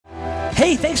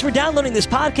Hey, thanks for downloading this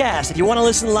podcast. If you want to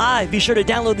listen live, be sure to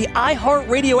download the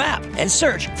iHeartRadio app and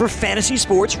search for Fantasy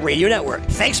Sports Radio Network.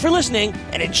 Thanks for listening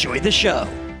and enjoy the show.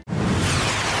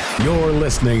 You're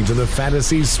listening to the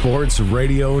Fantasy Sports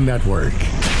Radio Network.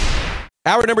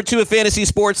 Hour number 2 of Fantasy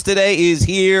Sports Today is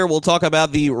here. We'll talk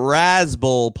about the Raz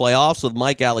Bowl playoffs with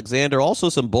Mike Alexander. Also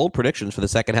some bold predictions for the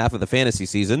second half of the fantasy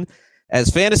season. As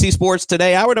Fantasy Sports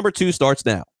Today, hour number 2 starts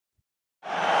now.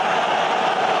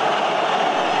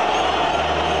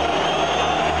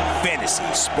 Fantasy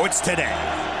Sports Today.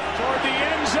 Toward the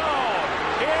end zone.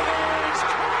 It is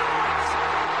caught.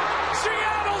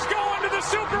 Seattle's going to the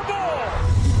Super Bowl.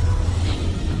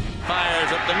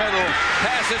 Fires up the middle.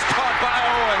 Pass is caught by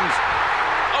Owens.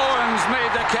 Owens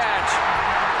made the catch.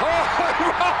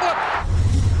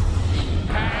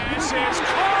 Pass is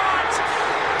caught.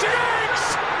 Diggs.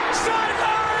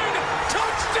 Sideline.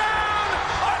 Touchdown.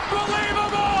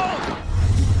 Unbelievable.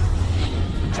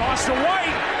 Toss to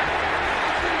White.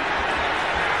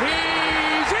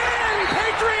 He's in.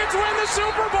 Patriots win the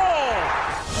Super Bowl.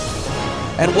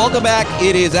 And welcome back.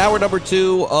 It is hour number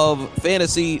 2 of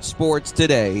Fantasy Sports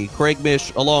Today. Craig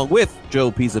Mish along with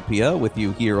Joe Pisapia with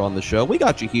you here on the show. We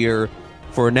got you here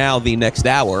for now the next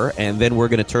hour, and then we're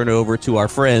going to turn it over to our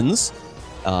friends,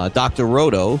 Dr.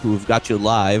 Roto, who've got you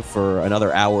live for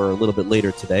another hour a little bit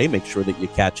later today. Make sure that you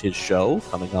catch his show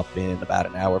coming up in about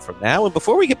an hour from now. And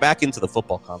before we get back into the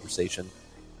football conversation,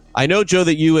 I know, Joe,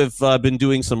 that you have been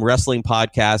doing some wrestling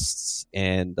podcasts,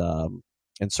 and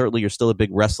certainly you're still a big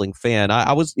wrestling fan.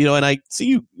 I was, and I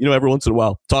see you, every once in a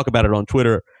while talk about it on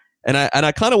Twitter, and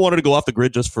I kind of wanted to go off the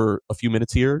grid just for a few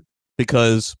minutes here,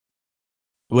 because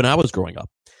when I was growing up,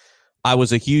 I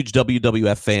was a huge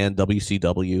WWF fan,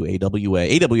 WCW,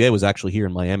 AWA. AWA was actually here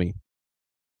in Miami.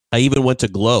 I even went to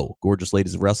Glow, Gorgeous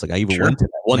Ladies of Wrestling. I even went to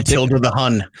that one. Matilda the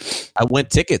Hun. I went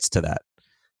tickets to that.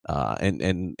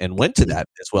 And went to that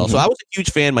as well. Mm-hmm. So I was a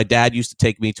huge fan. My dad used to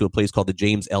take me to a place called the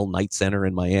James L. Knight Center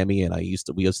in Miami, and we used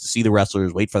to see the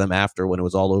wrestlers, wait for them after when it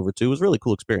was all over too. It was a really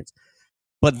cool experience.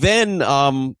 But then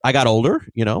I got older,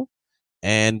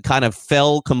 and kind of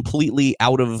fell completely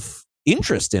out of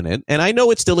interest in it. And I know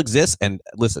it still exists. And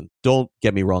listen, don't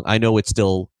get me wrong. I know it's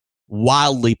still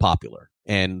wildly popular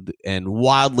and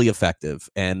wildly effective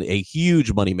and a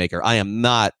huge moneymaker. I am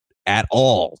not at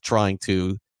all trying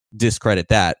to discredit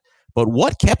that. But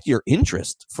what kept your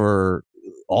interest for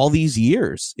all these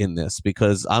years in this?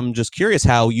 Because I'm just curious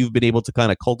how you've been able to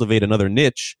kind of cultivate another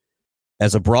niche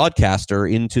as a broadcaster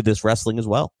into this wrestling as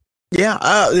well. Yeah,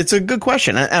 it's a good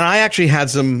question. And I actually had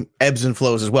some ebbs and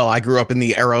flows as well. I grew up in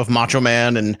the era of Macho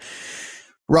Man and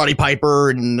Roddy Piper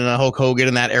and Hulk Hogan,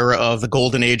 in that era of the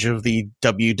golden age of the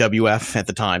WWF at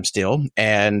the time still.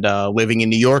 And living in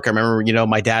New York, I remember,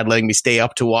 my dad letting me stay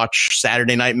up to watch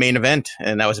Saturday Night Main Event.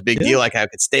 And that was a big deal. Like, I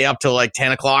could stay up till like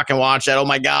 10 o'clock and watch that. Oh,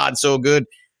 my God, so good.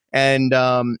 And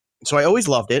so I always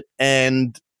loved it.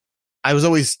 And I was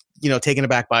always, taken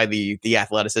aback by the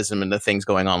athleticism and the things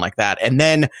going on like that. And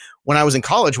then when I was in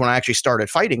college, when I actually started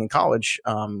fighting in college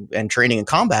and training in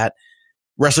combat,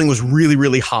 wrestling was really,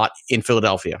 really hot in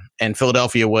Philadelphia. And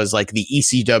Philadelphia was like the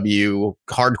ECW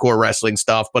hardcore wrestling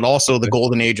stuff, but also the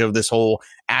golden age of this whole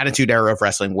attitude era of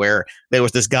wrestling, where there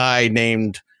was this guy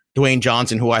named Dwayne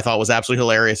Johnson, who I thought was absolutely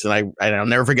hilarious. And I'll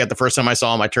never forget the first time I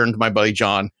saw him. I turned to my buddy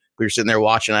John. We were sitting there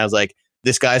watching. I was like,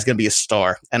 this guy's going to be a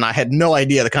star. And I had no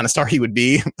idea the kind of star he would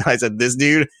be. I said, this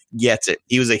dude gets it.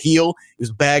 He was a heel. He was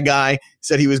a bad guy. He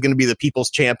said he was going to be the people's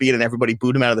champion, and everybody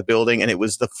booed him out of the building. And it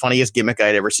was the funniest gimmick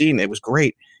I'd ever seen. It was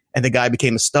great. And the guy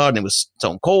became a stud, and it was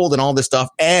Stone Cold and all this stuff.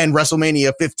 And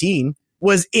WrestleMania 15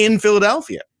 was in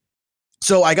Philadelphia.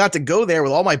 So I got to go there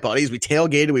with all my buddies. We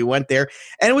tailgated. We went there.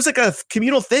 And it was like a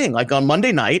communal thing. Like on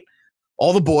Monday night,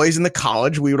 all the boys in the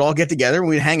college, we would all get together and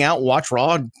we'd hang out and watch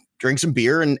Raw and drink some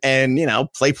beer and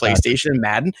play PlayStation and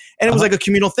Madden. And it was like a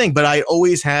communal thing. But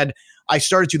I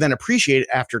started to then appreciate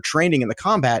after training in the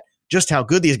combat just how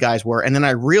good these guys were. And then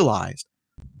I realized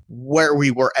where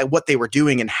we were at, what they were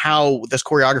doing, and how this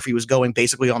choreography was going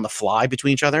basically on the fly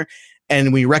between each other.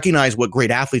 And we recognize what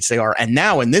great athletes they are. And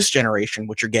now in this generation,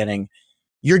 what you're getting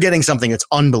something that's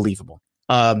unbelievable.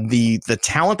 The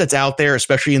talent that's out there,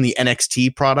 especially in the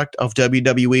NXT product of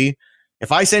WWE.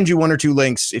 If I send you one or two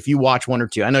links, if you watch one or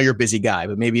two, I know you're a busy guy,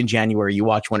 but maybe in January you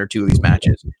watch one or two of these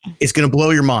matches, it's going to blow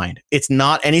your mind. It's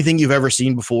not anything you've ever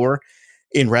seen before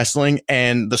in wrestling.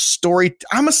 And the story,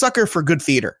 I'm a sucker for good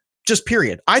theater, just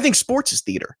period. I think sports is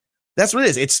theater. That's what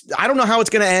it is. I don't know how it's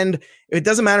going to end. It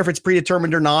doesn't matter if it's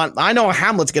predetermined or not. I know how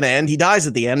Hamlet's going to end. He dies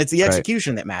at the end. It's the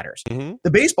execution that matters. Mm-hmm. The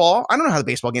baseball, I don't know how the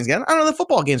baseball game's going to end. I don't know how the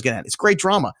football game's going to end. It's great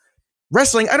drama.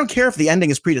 Wrestling, I don't care if the ending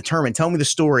is predetermined. Tell me the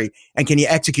story, and can you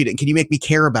execute it? And can you make me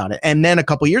care about it? And then a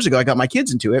couple years ago, I got my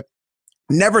kids into it,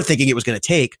 never thinking it was going to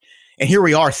take. And here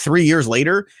we are 3 years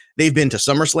later. They've been to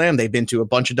SummerSlam. They've been to a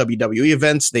bunch of WWE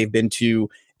events. They've been to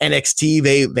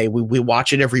NXT. We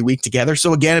watch it every week together.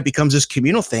 So again, it becomes this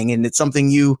communal thing, and it's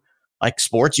something you, like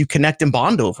sports, you connect and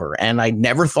bond over. And I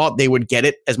never thought they would get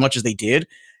it as much as they did.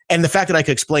 And the fact that I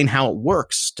could explain how it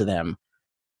works to them,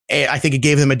 I think it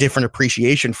gave them a different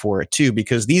appreciation for it too,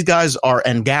 because these guys are,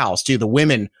 and gals too, the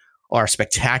women are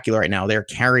spectacular right now. They're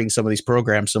carrying some of these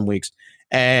programs some weeks.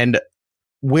 And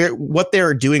what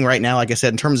they're doing right now, like I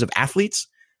said, in terms of athletes,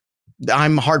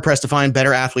 I'm hard pressed to find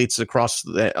better athletes across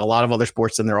a lot of other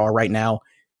sports than there are right now,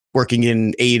 working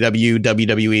in AEW,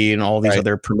 WWE, and all these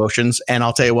other promotions. And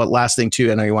I'll tell you what, last thing too,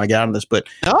 I know you want to get out of this, but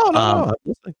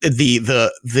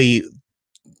the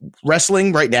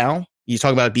wrestling right now, you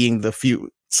talk about it being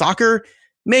soccer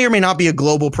may or may not be a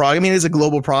global product. I mean, it is a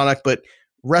global product, but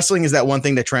wrestling is that one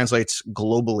thing that translates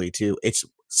globally too. It's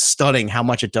stunning how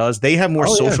much it does. They have more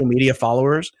social media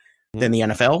followers than the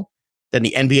NFL, than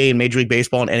the NBA and Major League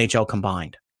Baseball and NHL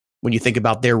combined, when you think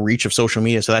about their reach of social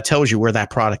media. So that tells you where that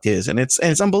product is, and it's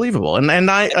unbelievable. And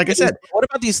I, like I said, what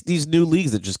about these new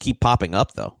leagues that just keep popping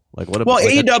up though? Like what? Well,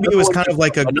 AEW is kind of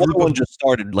like another one just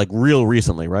started like real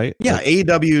recently, right? Yeah,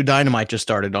 AEW Dynamite just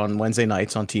started on Wednesday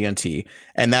nights on TNT,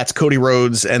 and that's Cody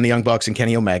Rhodes and the Young Bucks and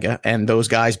Kenny Omega, and those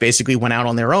guys basically went out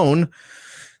on their own.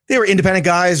 They were independent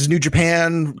guys, New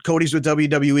Japan. Cody's with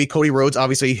WWE. Cody Rhodes,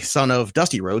 obviously son of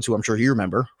Dusty Rhodes, who I'm sure you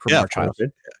remember from our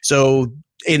childhood. So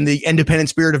in the independent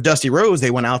spirit of Dusty Rhodes,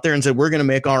 they went out there and said, we're going to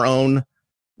make our own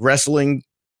wrestling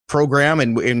program.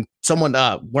 And someone,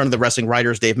 one of the wrestling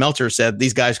writers, Dave Meltzer, said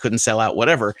these guys couldn't sell out,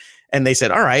 whatever. And they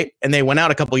said, all right. And they went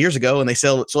out a couple years ago and they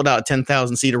sold out a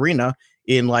 10,000 seat arena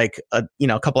in like a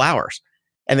couple hours.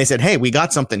 And they said, hey, we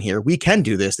got something here. We can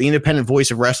do this. The independent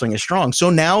voice of wrestling is strong. So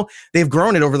now they've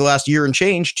grown it over the last year and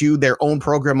change to their own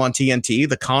program on TNT.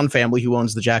 The Khan family, who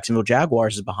owns the Jacksonville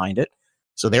Jaguars, is behind it.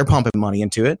 So they're pumping money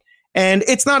into it. And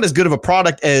it's not as good of a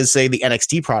product as, say, the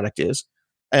NXT product is.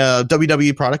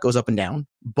 WWE product goes up and down.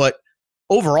 But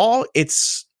overall,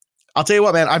 I'll tell you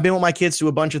what, man, I've been with my kids to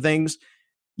a bunch of things.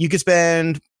 You could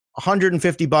spend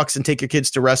 $150 and take your kids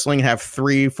to wrestling and have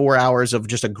 3-4 hours of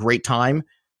just a great time.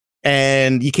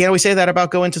 And you can't always say that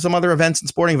about going to some other events and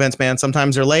sporting events, man.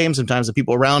 Sometimes they're lame. Sometimes the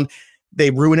people around,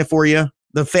 they ruin it for you.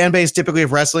 The fan base typically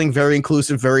of wrestling, very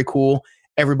inclusive, very cool.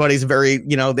 Everybody's very,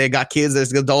 they got kids,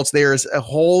 there's adults, there's a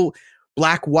whole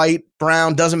black, white,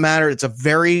 brown, doesn't matter. It's a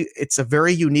very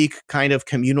unique kind of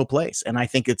communal place. And I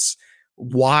think it's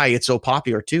why it's so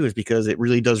popular too, is because it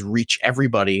really does reach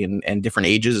everybody and different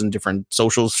ages and different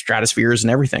social stratospheres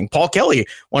and everything. Paul Kelly,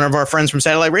 one of our friends from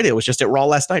Satellite Radio, was just at Raw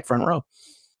last night, front row.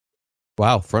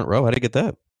 Wow, front row. How did you get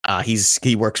that?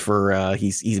 He works for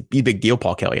he's a big deal,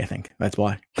 Paul Kelly, I think. That's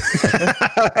why.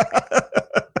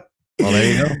 Well,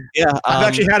 there you go. Yeah, I've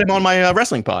actually had him on my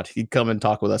wrestling pod. He'd come and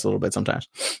talk with us a little bit sometimes.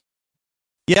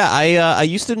 Yeah, I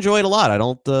used to enjoy it a lot. I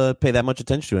don't pay that much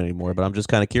attention to it anymore, but I'm just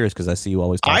kind of curious because I see you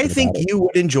always talking I think about you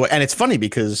would enjoy, and it's funny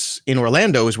because in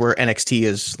Orlando is where NXT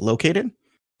is located.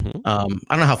 Mm-hmm. I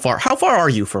don't know how far are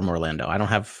you from Orlando? I don't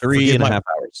have 3.5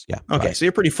 hours. Yeah. Okay. Right. So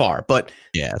you're pretty far, but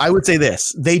yeah, I would say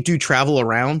this, they do travel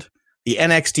around. The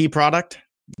NXT product,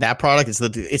 that product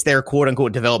it's their quote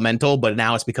unquote developmental, but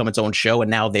now it's become its own show. And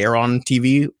now they're on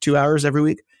TV 2 hours every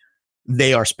week.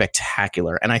 They are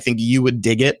spectacular. And I think you would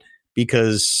dig it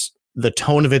because the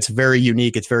tone of it's very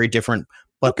unique. It's very different,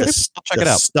 but okay, check it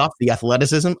out. Stuff, the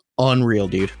athleticism, unreal,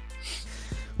 dude.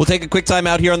 We'll take a quick time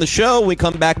out here on the show. When we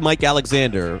come back, Mike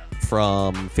Alexander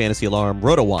from Fantasy Alarm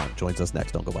Rotowan joins us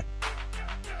next. Don't go away.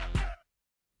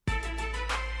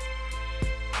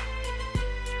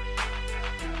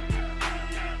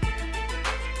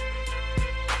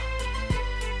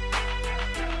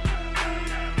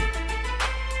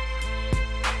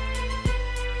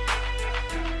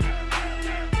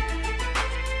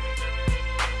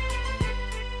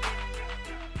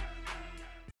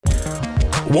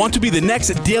 Want to be the next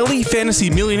daily fantasy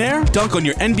millionaire? Dunk on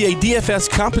your NBA DFS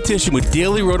competition with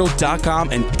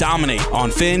DailyRoto.com and dominate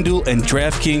on FanDuel and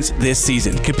DraftKings this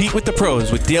season. Compete with the pros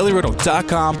with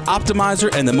DailyRoto.com,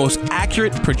 Optimizer, and the most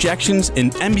accurate projections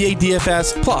in NBA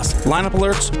DFS, plus lineup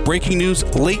alerts, breaking news,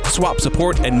 late swap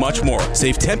support, and much more.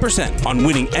 Save 10% on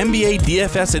winning NBA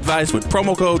DFS advice with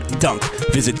promo code DUNK.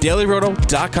 Visit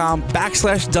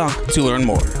DailyRoto.com/dunk to learn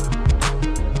more.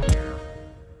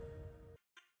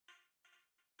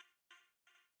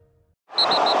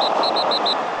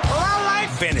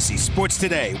 Fantasy Sports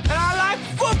Today. And I like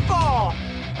football.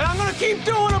 And I'm going to keep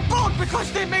doing them both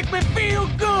because they make me feel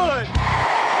good.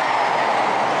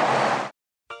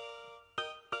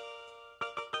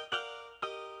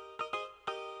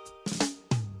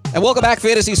 And welcome back,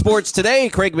 Fantasy Sports Today.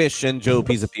 Craig Mish and Joe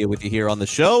Pisapia with you here on the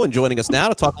show. And joining us now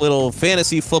to talk a little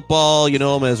fantasy football, you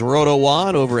know him as Roto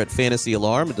Juan over at Fantasy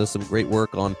Alarm. It does some great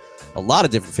work on a lot of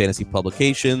different fantasy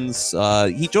publications.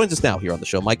 He joins us now here on the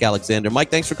show, Mike Alexander. Mike,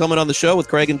 thanks for coming on the show with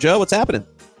Craig and Joe. What's happening?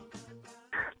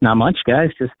 Not much, guys.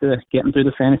 Just getting through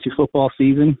the fantasy football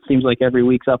season. Seems like every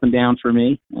week's up and down for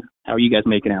me. How are you guys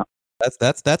making out?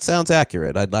 That sounds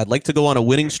accurate. I'd like to go on a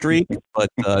winning streak, but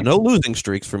no losing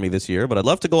streaks for me this year. But I'd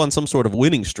love to go on some sort of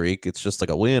winning streak. It's just like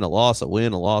a win, a loss,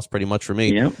 pretty much for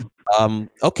me. Yep.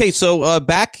 Okay, so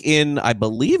back in, I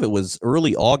believe it was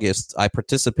early August, I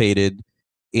participated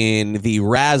in the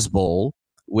Raz Bowl,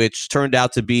 which turned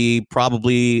out to be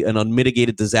probably an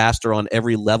unmitigated disaster on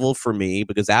every level for me,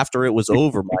 because after it was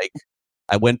over, Mike,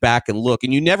 I went back and looked,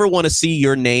 and you never want to see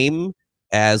your name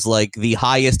as like the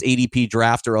highest ADP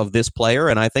drafter of this player.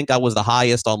 And I think I was the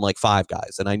highest on like 5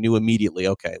 guys. And I knew immediately,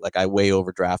 okay, like I way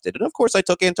overdrafted. And of course I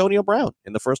took Antonio Brown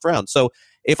in the first round. So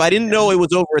if I didn't know it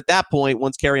was over at that point,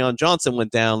 once Kerryon Johnson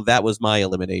went down, that was my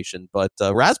elimination. But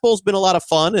Raz Bowl's been a lot of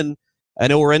fun. And I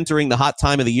know we're entering the hot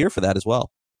time of the year for that as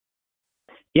well.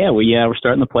 Yeah, we're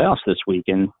starting the playoffs this week.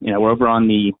 And, you know, we're over on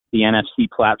the NFC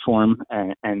platform.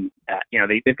 And you know,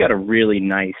 they've got a really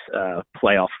nice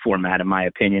playoff format, in my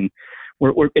opinion.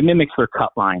 It mimics their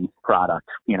cut line product,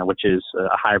 you know, which is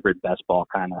a hybrid best ball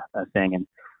kind of thing. And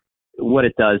what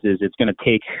it does is it's going to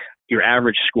take your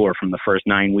average score from the first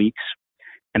 9 weeks,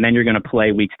 and then you're going to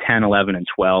play weeks 10, 11, and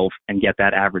 12 and get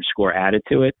that average score added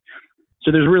to it.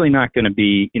 So there's really not going to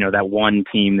be, you know, that one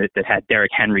team that had Derrick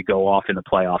Henry go off in the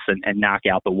playoffs and knock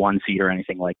out the 1 seed or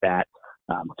anything like that.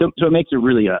 So it makes it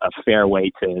really a fair way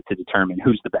to determine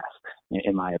who's the best,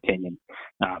 in my opinion.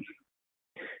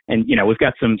 And, you know, we've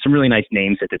got some really nice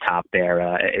names at the top there.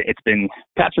 It's been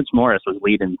Pat Fitzmaurice was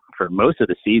leading for most of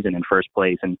the season in first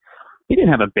place, and he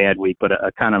didn't have a bad week, but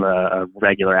a kind of a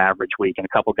regular average week. And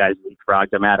a couple guys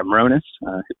leapfrogged him. Adam Ronis,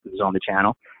 who's on the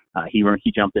channel, he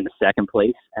jumped into second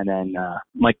place, and then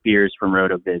Mike Beers from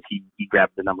RotoViz, he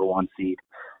grabbed the number 1 seed.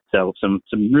 So some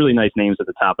really nice names at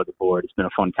the top of the board. It's been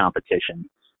a fun competition.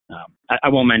 I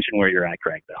won't mention where you're at,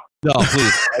 Craig, though. No,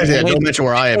 please. Yeah, don't mention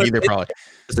where I am either, probably.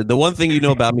 Listen, the one thing you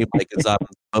know about me, Mike, is I'm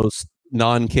most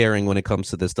non-caring when it comes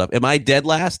to this stuff. Am I dead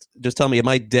last? Just tell me, am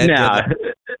I dead? Nah,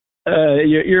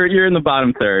 you're in the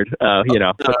bottom third. You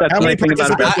know, that's how many thing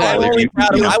about I want to be it.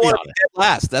 dead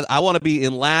last. I want to be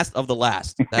in last of the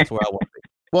last. That's where I want to be.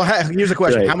 Well, here's a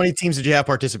question. Right. How many teams did you have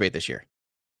participate this year?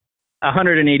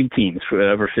 180 teams for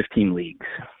over 15 leagues.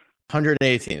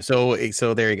 118. So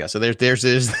there you go. So there's there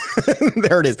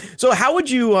it is. So how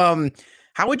would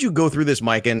you go through this,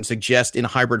 Mike, and suggest in a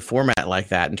hybrid format like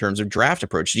that in terms of draft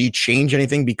approach? Do you change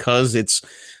anything because it's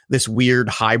this weird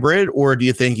hybrid, or do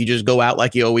you think you just go out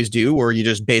like you always do, or you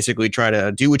just basically try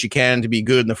to do what you can to be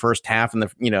good in the first half and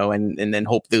and then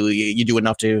hope that you do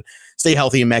enough to stay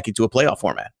healthy and make it to a playoff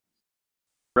format?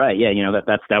 Right. Yeah. You know,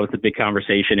 that was the big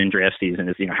conversation in draft season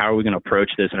is, you know, how are we going to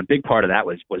approach this? And a big part of that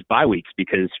was bye weeks,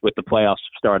 because with the playoffs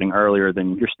starting earlier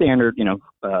than your standard, you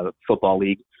know, football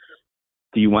league,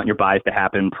 do you want your buys to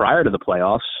happen prior to the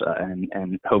playoffs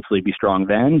and hopefully be strong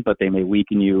then, but they may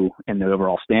weaken you in the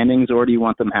overall standings, or do you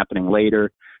want them happening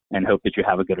later and hope that you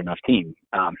have a good enough team?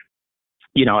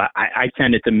 You know, I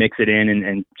tended to mix it in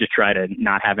and just try to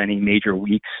not have any major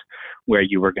weeks where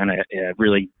you were going to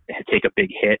really take a big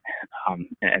hit.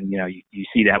 And, you know, you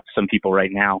see that with some people right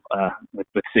now with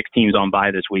 6 teams on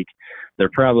bye this week.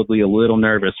 They're probably a little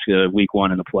nervous week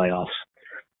 1 in the playoffs.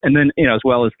 And then, you know, as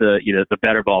well as the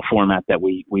better ball format that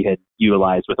we had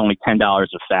utilized with only $10 of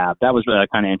fab. That was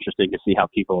kind of interesting to see how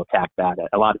people attack that.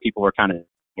 A lot of people were kind of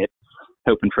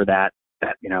hoping for that,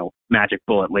 you know, magic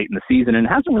bullet late in the season, and it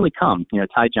hasn't really come. You know,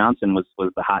 Ty Johnson was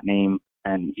the hot name,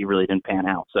 and he really didn't pan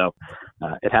out. So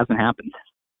it hasn't happened.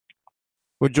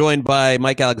 We're joined by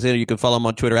Mike Alexander. You can follow him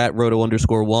on Twitter at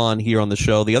Roto_Juan here on the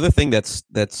show. The other thing that's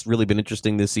really been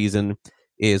interesting this season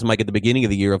is, Mike, at the beginning of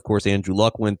the year, of course, Andrew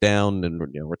Luck went down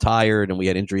and retired, and we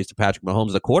had injuries to Patrick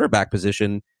Mahomes. The quarterback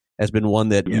position has been one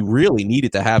that we really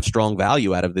needed to have strong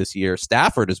value out of this year.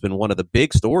 Stafford has been one of the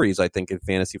big stories, I think, in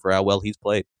fantasy for how well he's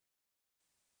played.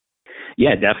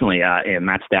 Yeah, definitely.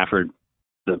 Matt Stafford,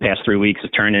 the past 3 weeks,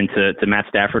 has turned into Matt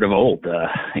Stafford of old.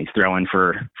 He's throwing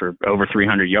for over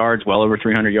 300 yards, well over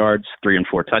 300 yards, 3 and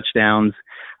 4 touchdowns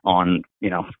on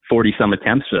 40-some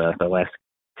attempts the last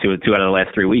two out of the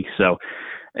last 3 weeks. So,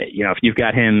 you know, if you've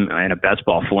got him in a best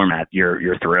ball format,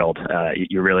 you're thrilled.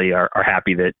 You really are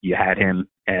happy that you had him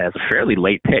as a fairly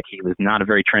late pick. He was not a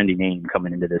very trendy name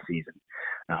coming into this season.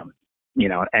 You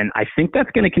know, and I think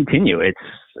that's going to continue.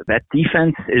 That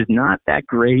defense is not that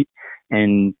great.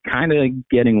 and kind of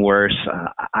getting worse.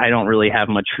 I don't really have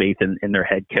much faith in their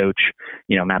head coach.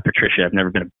 Matt Patricia, I've never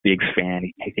been a big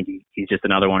fan. I think he's just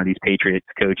another one of these Patriots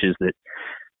coaches that,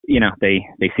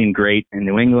 they seem great in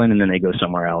New England and then they go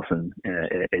somewhere else, and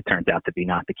it turns out to be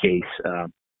not the case. I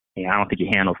don't think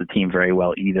he handles the team very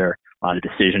well either. A lot of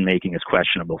decision making is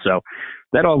questionable. So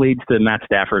that all leads to Matt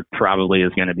Stafford probably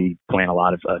is going to be playing a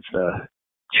lot of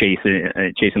chasing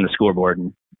the scoreboard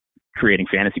and creating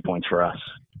fantasy points for us.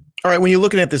 All right, when you're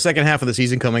looking at the second half of the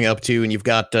season coming up too, and you've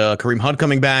got Kareem Hunt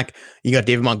coming back, you got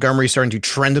David Montgomery starting to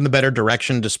trend in the better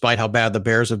direction despite how bad the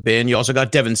Bears have been. You also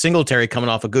got Devin Singletary coming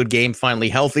off a good game, finally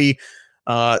healthy.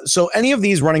 So any of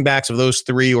these running backs of those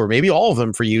three, or maybe all of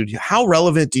them for you, how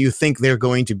relevant do you think they're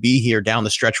going to be here down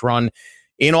the stretch run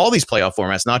in all these playoff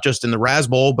formats, not just in the Raz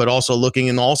Bowl, but also looking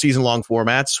in all season long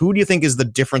formats? Who do you think is the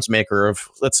difference maker of,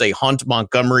 let's say, Hunt,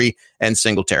 Montgomery, and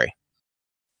Singletary?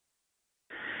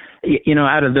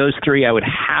 Out of those three, I would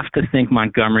have to think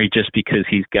Montgomery just because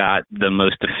he's got the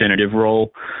most definitive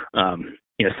role.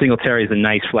 Singletary is a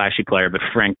nice, flashy player, but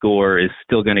Frank Gore is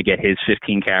still going to get his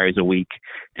 15 carries a week.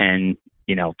 And,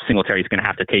 Singletary is going to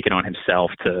have to take it on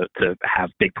himself to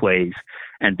have big plays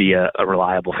and be a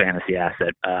reliable fantasy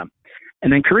asset.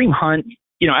 And then Kareem Hunt,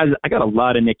 I got a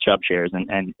lot of Nick Chubb shares,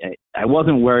 and I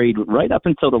wasn't worried right up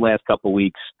until the last couple of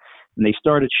weeks. And they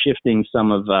started shifting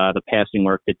some of the passing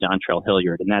work to Dontrell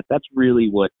Hilliard. And that's really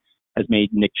what has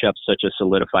made Nick Chubb such a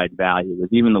solidified value. Is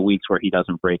even the weeks where he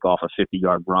doesn't break off a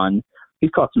 50-yard run,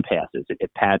 he's caught some passes. It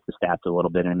pads the stats a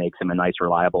little bit and it makes him a nice,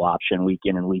 reliable option week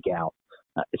in and week out,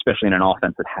 especially in an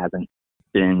offense that hasn't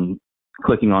been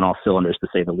clicking on all cylinders, to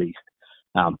say the least.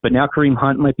 But now Kareem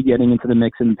Hunt might be getting into the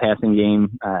mix in the passing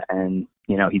game, and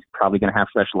he's probably going to have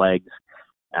fresh legs.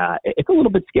 It's a little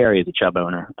bit scary as a Chubb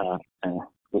owner.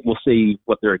 We'll see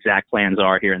what their exact plans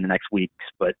are here in the next weeks.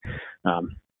 But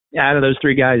out of those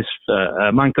three guys,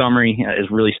 Montgomery is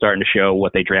really starting to show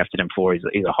what they drafted him for. He's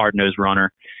a hard-nosed runner.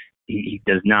 He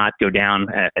does not go down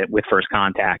with first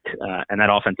contact, and that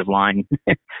offensive line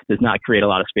does not create a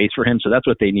lot of space for him. So that's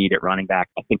what they need at running back.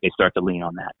 I think they start to lean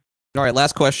on that. All right,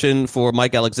 last question for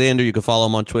Mike Alexander. You can follow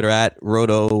him on Twitter at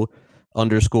Roto_Juan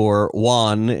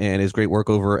and his great work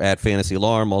over at Fantasy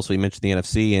Alarm. Also, he mentioned the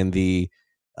NFC and the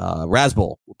Raz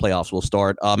Bowl playoffs will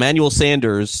start. Emmanuel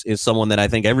Sanders is someone that I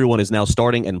think everyone is now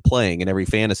starting and playing in every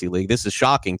fantasy league. This is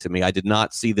shocking to me. I did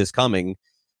not see this coming.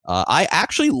 I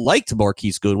actually liked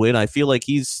Marquise Goodwin. I feel like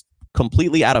he's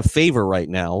completely out of favor right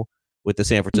now with the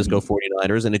San Francisco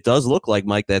 49ers, and it does look like,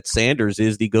 Mike, that Sanders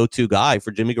is the go-to guy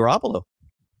for Jimmy Garoppolo.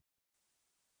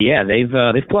 Yeah,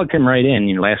 they've plugged him right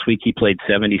in. Last week he played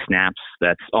 70 snaps.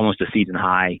 That's almost a season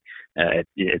high.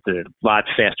 It's a lot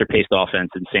faster paced offense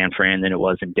in San Fran than it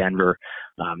was in Denver.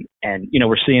 And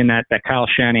we're seeing that Kyle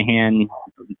Shanahan,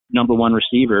 number one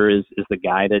receiver, is the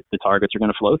guy that the targets are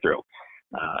going to flow through.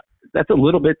 That's a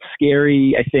little bit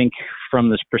scary, I think, from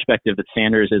this perspective that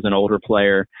Sanders is an older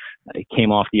player. He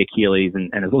came off the Achilles and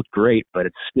it looked great, but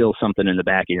it's still something in the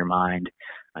back of your mind.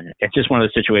 It's just one of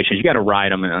those situations. You got to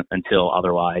ride them until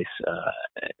otherwise.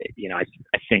 I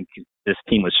think this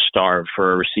team was starved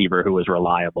for a receiver who was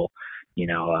reliable.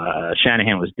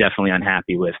 Shanahan was definitely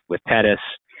unhappy with Pettis.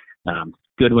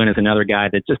 Goodwin is another guy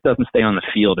that just doesn't stay on the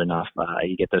field enough.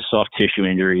 You get those soft tissue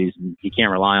injuries, and you can't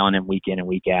rely on him week in and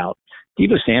week out.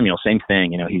 Deebo Samuel, same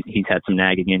thing. He's had some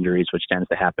nagging injuries, which tends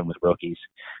to happen with rookies.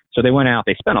 So they went out.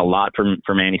 They spent a lot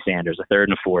for Manny Sanders, a third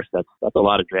and a fourth. That's a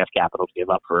lot of draft capital to give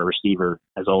up for a receiver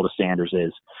as old as Sanders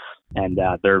is. And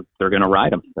they're going to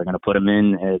ride him. They're going to put him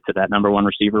in to that number one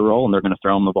receiver role, and they're going to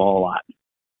throw him the ball a lot.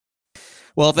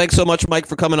 Well, thanks so much, Mike,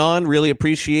 for coming on. Really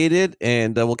appreciate it.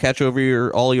 And we'll catch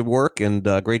over all your work. And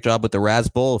great job with the Raz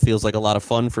Bowl. It feels like a lot of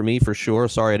fun for me, for sure.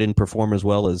 Sorry I didn't perform as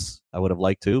well as I would have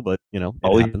liked to, but, it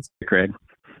always happens. Craig.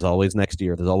 There's always next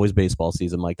year. There's always baseball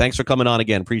season, Mike. Thanks for coming on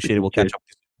again. Appreciate it. We'll catch up.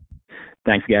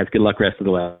 Thanks, guys. Good luck rest of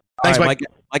the way. Thanks, right,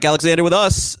 Mike Alexander with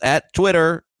us at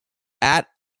Twitter at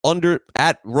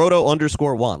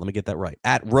Roto_Juan. Let me get that right.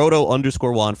 At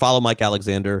Roto_Juan. Follow Mike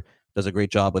Alexander. Does a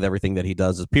great job with everything that he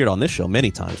does. Has appeared on this show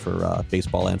many times for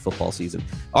baseball and football season.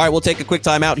 All right, we'll take a quick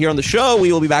time out here on the show.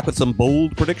 We will be back with some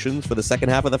bold predictions for the second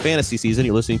half of the fantasy season.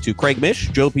 You're listening to Craig Mish,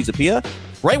 Joe Pisapia,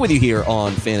 right with you here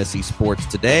on Fantasy Sports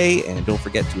Today. And don't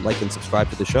forget to like and subscribe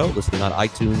to the show, listening on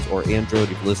iTunes or Android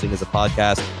if you're listening as a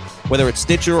podcast. Whether it's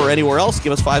Stitcher or anywhere else,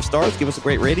 give us 5 stars, give us a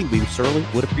great rating. We certainly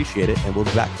would appreciate it. And we'll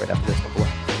be back right after this. Go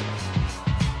away.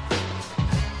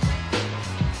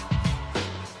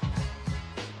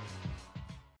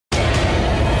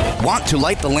 Want to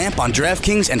light the lamp on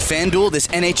DraftKings and FanDuel this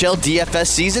NHL DFS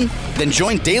season? Then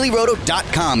join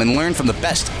DailyRoto.com and learn from the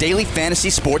best daily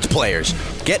fantasy sports players.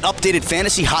 Get updated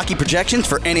fantasy hockey projections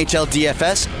for NHL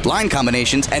DFS, line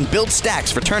combinations, and build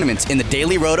stacks for tournaments in the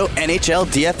Daily Roto NHL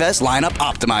DFS Lineup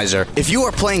Optimizer. If you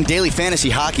are playing daily fantasy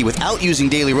hockey without using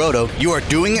Daily Roto, you are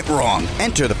doing it wrong.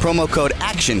 Enter the promo code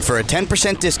ACTION for a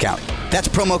 10% discount. That's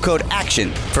promo code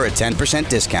ACTION for a 10%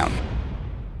 discount.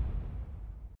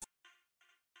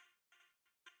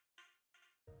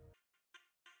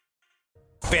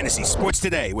 Fantasy Sports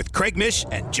Today with Craig Mish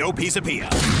and Joe Pisapia.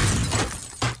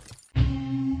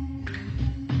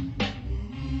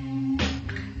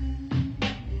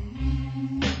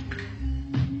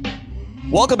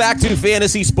 Welcome back to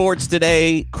Fantasy Sports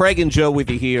Today. Craig and Joe with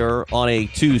you here on a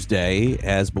Tuesday,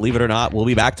 as believe it or not, we'll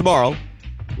be back tomorrow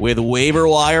with Waiver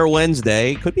Wire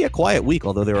Wednesday. Could be a quiet week,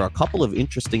 although there are a couple of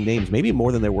interesting names, maybe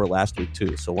more than there were last week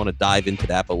too. So I want to dive into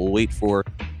that, but we'll wait for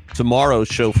tomorrow's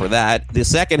show for that. The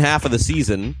second half of the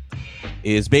season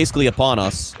is basically upon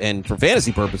us, and for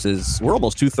fantasy purposes, we're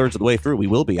almost 2/3 of the way through. We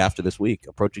will be after this week,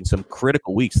 approaching some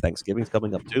critical weeks. Thanksgiving's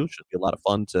coming up too. Should be a lot of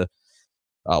fun to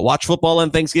watch football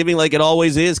on Thanksgiving like it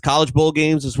always is. College bowl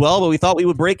games as well, but we thought we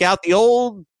would break out the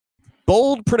old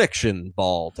bold prediction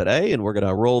ball today, and we're going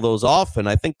to roll those off. And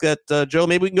I think that, Joe,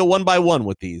 maybe we can go one by one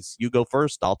with these. You go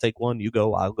first, I'll take one, you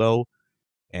go, I'll go.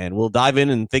 And we'll dive in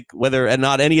and think whether or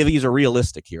not any of these are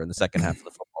realistic here in the second half of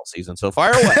the football season. So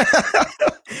fire away.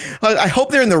 I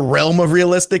hope they're in the realm of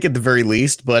realistic at the very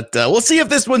least, but we'll see if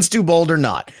this one's too bold or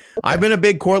not. I've been a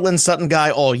big Courtland Sutton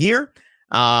guy all year.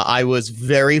 I was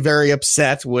very, very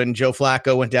upset when Joe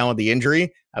Flacco went down with the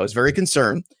injury. I was very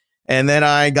concerned. And then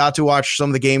I got to watch some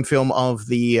of the game film of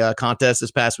the contest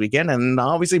this past weekend. And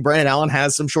obviously, Brandon Allen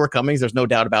has some shortcomings. There's no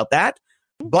doubt about that.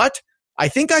 But I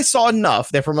think I saw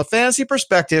enough that from a fantasy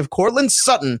perspective, Courtland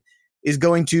Sutton is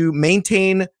going to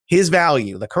maintain his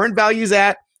value. The current value is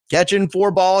at catching 4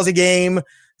 balls a game,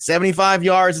 75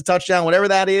 yards, a touchdown, whatever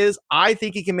that is. I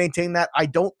think he can maintain that. I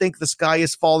don't think the sky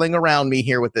is falling around me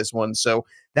here with this one. So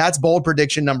that's bold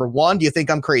prediction number 1. Do you think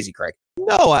I'm crazy, Craig?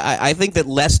 No, I think that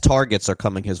less targets are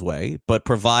coming his way, but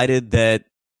provided that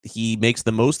he makes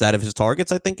the most out of his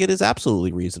targets, I think it is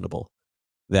absolutely reasonable.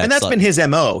 And that's been his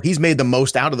MO. He's made the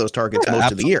most out of those targets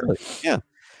most of the year. Yeah.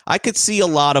 I could see a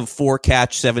lot of 4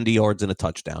 catch, 70 yards in a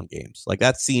touchdown games. Like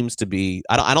that seems to be,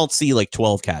 I don't see like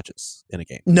 12 catches in a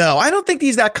game. No, I don't think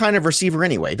he's that kind of receiver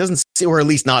anyway. It doesn't see, or at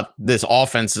least not this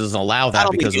offense doesn't allow that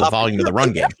because of the volume of the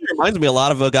run game. It reminds me a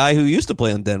lot of a guy who used to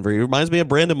play in Denver. He reminds me of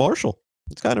Brandon Marshall.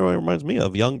 It's kind of what it reminds me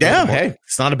of young. Yeah, hey,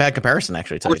 it's not a bad comparison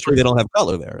actually. They don't have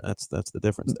Cutler there. That's the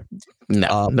difference there.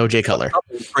 No Jay Cutler.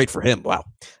 Great for him. Wow.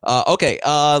 Okay.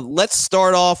 Let's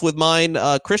start off with mine.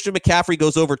 Christian McCaffrey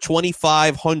goes over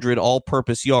 2,500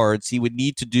 all-purpose yards. He would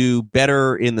need to do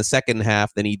better in the second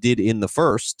half than he did in the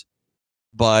first,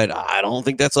 but I don't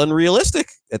think that's unrealistic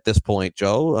at this point,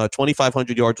 Joe.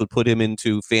 2,500 yards would put him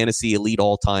into fantasy elite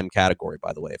all-time category,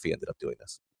 by the way, if he ended up doing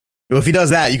this. Well, if he does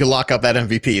that, you can lock up that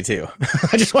MVP too.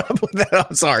 I just want to put that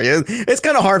up. Sorry. It's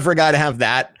kind of hard for a guy to have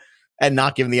that and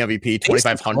not give him the MVP,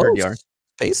 2,500 yards.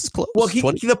 Pace is close. Well,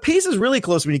 the pace is really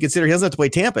close when you consider he doesn't have to play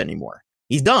Tampa anymore.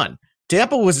 He's done.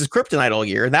 Tampa was his kryptonite all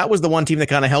year. That was the one team that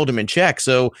kind of held him in check.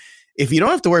 So if you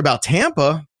don't have to worry about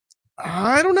Tampa,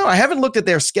 I don't know. I haven't looked at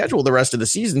their schedule the rest of the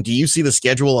season. Do you see the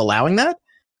schedule allowing that?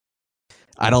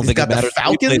 I don't think it matters.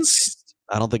 Falcons?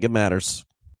 I don't think it matters.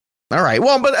 All right.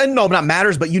 Well, but no, not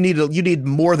matters, but you need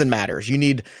more than matters.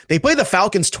 They play the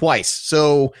Falcons twice.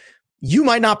 So you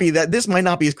might not be this might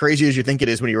not be as crazy as you think it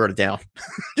is when you wrote it down.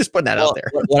 Just putting that out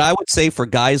there. What I would say for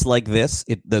guys like this,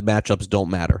 the matchups don't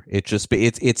matter.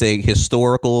 It's a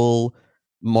historical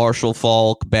Marshall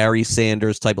Faulk, Barry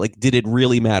Sanders type. Like, did it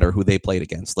really matter who they played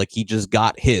against? Like, he just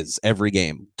got his every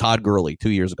game. Todd Gurley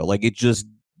 2 years ago. Like, it just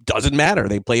doesn't matter.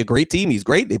 They play a great team. He's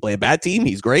great. They play a bad team.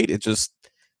 He's great. It just,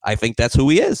 I think that's who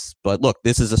he is. But look,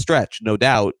 this is a stretch, no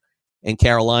doubt. And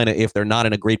Carolina, if they're not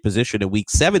in a great position in week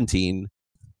 17,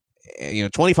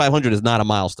 2,500 is not a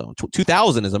milestone.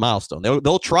 2,000 is a milestone.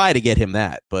 They'll try to get him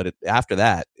that, but after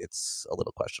that, it's a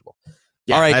little questionable.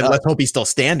 Yeah, all right. Let's hope he's still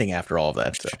standing after all of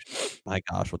that. So. My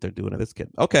gosh, what they're doing to this kid.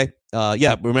 Okay.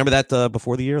 Remember that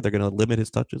before the year, they're going to limit his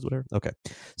touches, whatever. Okay.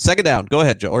 Second down. Go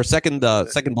ahead, Joe. Or second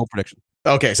bold prediction.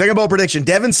 Okay. Second bold prediction.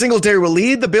 Devin Singletary will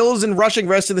lead the Bills in rushing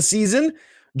rest of the season.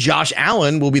 Josh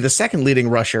Allen will be the second leading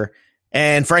rusher,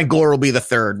 and Frank Gore will be the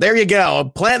third. There you go.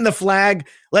 I'm planting the flag.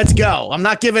 Let's go. I'm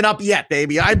not giving up yet,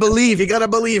 baby. I believe. You got to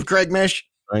believe, Craig Mish.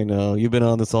 I know. You've been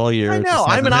on this all year. I know.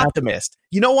 I'm an optimist.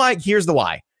 You know why? Here's the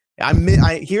why.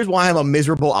 Here's why I'm a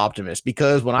miserable optimist,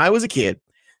 because when I was a kid,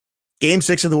 Game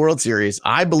 6 of the World Series,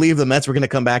 I believed the Mets were going to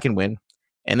come back and win.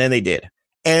 And then they did.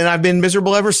 And I've been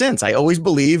miserable ever since. I always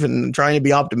believe in trying to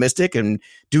be optimistic and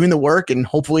doing the work, and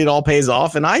hopefully it all pays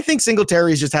off. And I think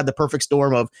Singletary's just had the perfect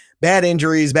storm of bad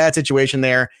injuries, bad situation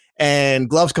there, and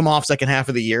gloves come off second half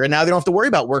of the year. And now they don't have to worry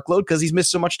about workload because he's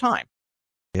missed so much time.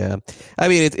 Yeah, I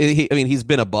mean, he's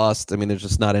been a bust. I mean, there's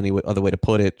just not any other way to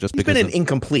put it. Just he's because been an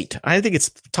incomplete. I think it's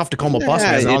tough to call him a bust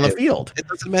when he's on the field. It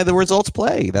doesn't matter. The results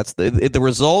play. That's the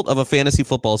result of a fantasy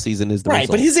football season is the right.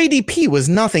 result. But his ADP was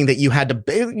nothing that you had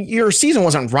to. Your season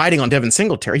wasn't riding on Devin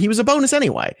Singletary. He was a bonus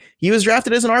anyway. He was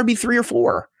drafted as an RB3 or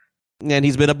 4, and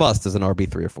he's been a bust as an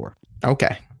RB3 or 4.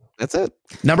 Okay. That's it.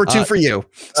 Number 2 for you.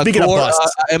 Speaking of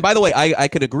busts. And by the way, I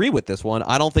could agree with this one.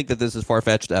 I don't think that this is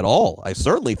far-fetched at all. I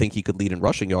certainly think he could lead in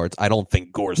rushing yards. I don't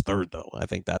think Gore's third, though. I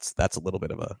think that's a little bit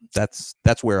of a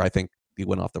that's where I think he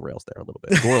went off the rails there a little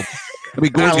bit. Gore, I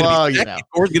mean, Gore's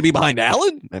going to be behind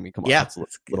Allen. I mean, come on. Yeah, it's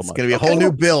going to be a whole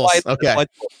new Bills. Okay.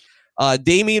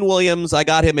 Damian Williams, I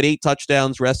got him at 8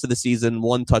 touchdowns rest of the season,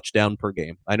 1 touchdown per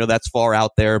game. I know that's far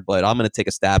out there, but I'm going to take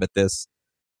a stab at this.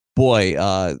 Boy,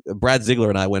 Brad Ziegler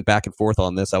and I went back and forth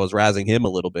on this. I was razzing him a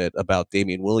little bit about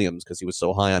Damian Williams because he was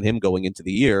so high on him going into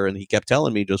the year, and he kept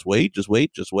telling me, just wait.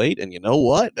 And you know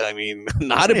what? I mean,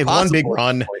 not impossible. One big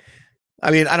run.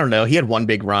 I mean, I don't know. He had one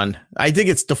big run. I think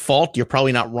it's default. You're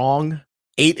probably not wrong.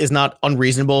 8 is not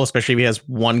unreasonable, especially if he has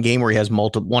one game where he has 1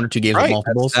 or 2 games with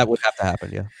multiples. That would have to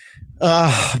happen, yeah.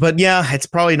 But yeah, it's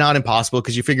probably not impossible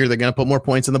because you figure they're going to put more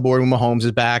points on the board when Mahomes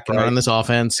is back and run this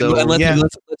offense. So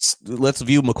let's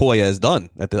view McCoy as done.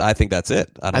 I think that's it.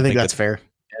 I think that's fair.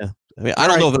 Yeah. I mean, I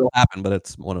don't know if it'll happen, but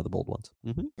it's one of the bold ones.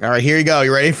 Mm-hmm. All right, here you go.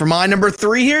 You ready for my number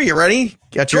 3 here? You ready?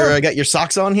 Got your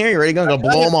socks on here? You ready? Go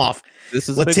blow them off. This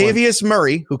is Latavius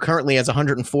Murray, who currently has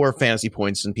 104 fantasy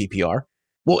points in PPR,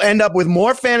 will end up with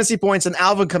more fantasy points than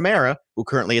Alvin Kamara, who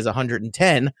currently has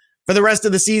 110. For the rest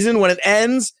of the season, when it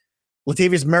ends,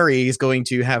 Latavius Murray is going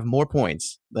to have more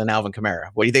points than Alvin Kamara.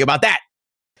 What do you think about that?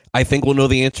 I think we'll know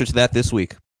the answer to that this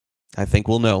week. I think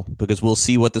we'll know because we'll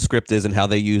see what the script is and how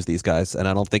they use these guys. And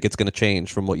I don't think it's going to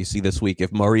change from what you see this week.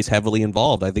 If Murray's heavily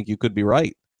involved, I think you could be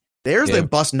right. There's the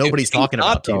bust nobody's talking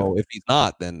about, too. If he's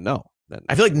not, then no.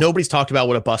 I feel like nobody's talked about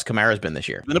what a bust Kamara's been this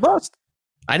year. Been a bust.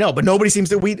 I know, but nobody seems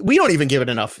to. We don't even give it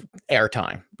enough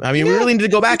airtime. I mean, we really need to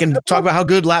go back and talk about how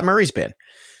good Lat Murray's been.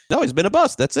 No, he's been a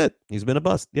bust. That's it. He's been a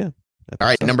bust. Yeah. All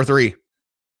right, number 3.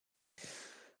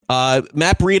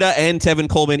 Matt Breida and Tevin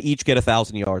Coleman each get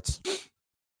 1,000 yards.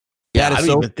 Yeah, I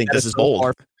don't even think this is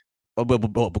bold.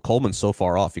 But Coleman's so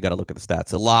far off. You got to look at the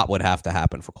stats. A lot would have to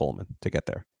happen for Coleman to get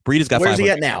there. Breida's got. Where's he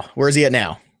at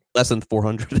now? Less than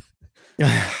 400.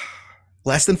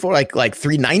 Less than 4, like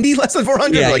 390, less than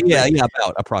 400. Yeah,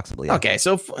 about approximately. Yeah. Okay,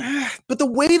 so but the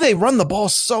way they run the ball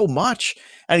so much,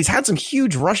 and he's had some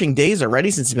huge rushing days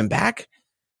already since he's been back.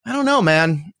 I don't know,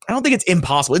 man. I don't think it's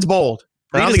impossible. It's bold.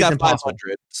 I don't think it's impossible.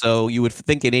 500, so you would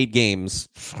think in 8 games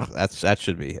that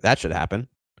should happen.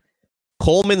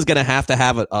 Coleman's going to have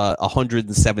a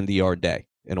 170-yard day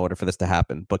in order for this to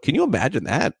happen. But can you imagine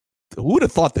that? Who would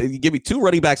have thought that you give me 2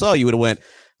 running backs? Oh, you would have went.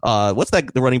 What's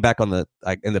that? The running back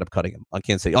I ended up cutting him on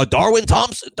Kansas City. Oh, Darwin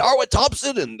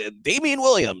Thompson, and Damian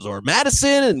Williams, or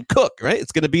Madison and Cook. Right?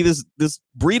 It's going to be this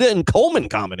Breida and Coleman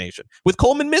combination with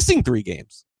Coleman missing 3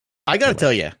 games. I got to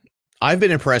tell you, I've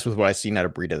been impressed with what I've seen out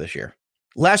of Breida this year.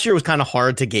 Last year was kind of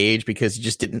hard to gauge because he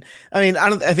just didn't. I mean,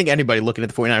 I think anybody looking at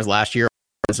the 49ers last year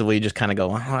offensively just kind of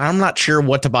go, I'm not sure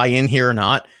what to buy in here or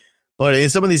not. But in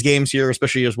some of these games here,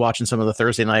 especially just watching some of the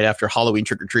Thursday night after Halloween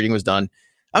trick-or-treating was done,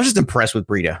 I was just impressed with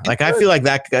Breida. Like, I feel like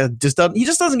that he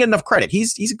just doesn't get enough credit.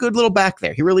 He's a good little back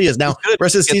there. He really is. Now,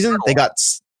 rest of the season, they got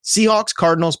Seahawks,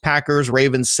 Cardinals, Packers,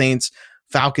 Ravens, Saints,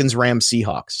 Falcons, Rams,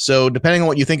 Seahawks. So depending on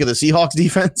what you think of the Seahawks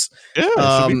defense,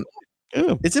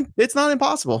 it's not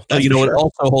impossible. You know what?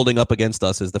 Also holding up against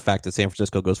us is the fact that San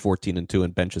Francisco goes 14-2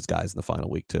 and benches guys in the final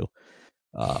week too.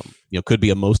 Could be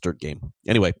a Mostert game.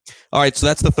 Anyway, all right. So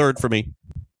that's the third for me.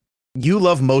 You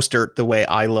love Mostert the way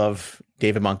I love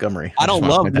David Montgomery. I don't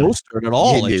love Mostert at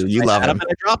all. You love him. And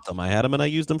I dropped him. I had him and I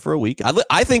used him for a week.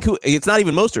 I think it's not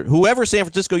even Mostert. Whoever San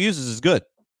Francisco uses is good.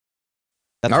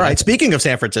 All right. Speaking of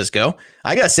San Francisco,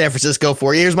 I got San Francisco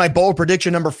for you. Here's my bold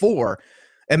prediction number 4.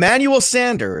 Emmanuel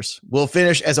Sanders will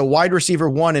finish as a wide receiver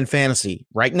 1 in fantasy.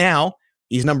 Right now,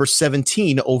 he's number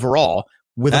 17 overall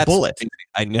with a bullet.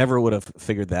 I never would have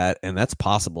figured that, and that's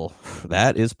possible.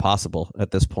 That is possible at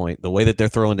this point. The way that they're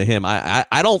throwing to him, I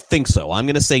don't think so. I'm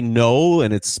going to say no,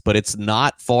 but it's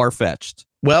not far-fetched.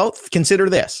 Well, consider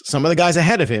this. Some of the guys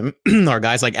ahead of him are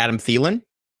guys like Adam Thielen,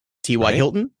 T.Y.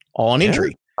 Hilton, all on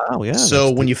injury. Wow, yeah.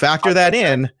 So when you factor that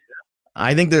in,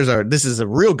 I think this is a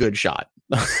real good shot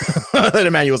that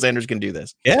Emmanuel Sanders can do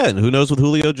this. Yeah, and who knows with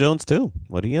Julio Jones too,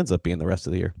 what he ends up being the rest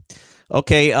of the year.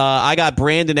 Okay, I got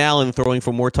Brandon Allen throwing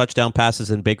for more touchdown passes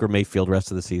than Baker Mayfield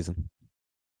rest of the season.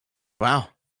 Wow.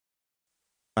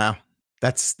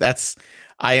 That's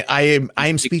I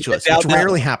am speechless, which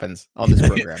rarely happens on this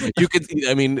program.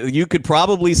 You could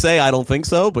probably say I don't think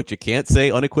so, but you can't say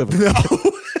unequivocally. No.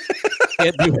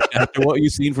 Can't do it after what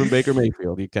you've seen from Baker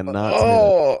Mayfield. You cannot.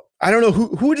 Oh, I don't know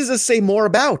who does this say more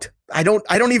about. I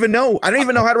don't even know. I don't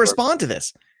even know how to respond to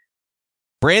this.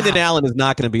 Brandon Allen is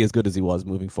not going to be as good as he was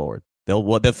moving forward.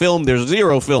 There's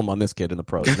zero film on this kid in the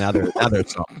pros. Now there's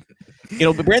some.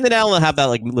 But Brandon Allen will have that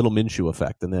like little Minshew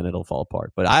effect, and then it'll fall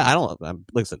apart. But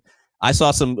listen. I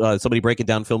saw somebody breaking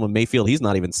down film of Mayfield. He's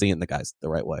not even seeing the guys the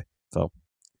right way. So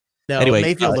anyway,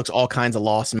 Mayfield looks all kinds of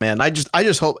lost, man. I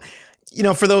just hope,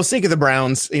 for the sake of the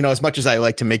Browns, as much as I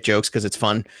like to make jokes because it's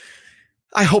fun,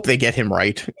 I hope they get him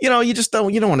right. You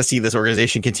don't want to see this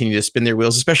organization continue to spin their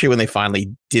wheels, especially when they finally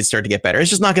did start to get better.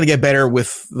 It's just not going to get better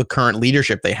with the current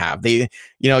leadership they have.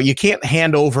 You can't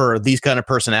hand over these kind of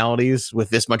personalities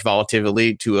with this much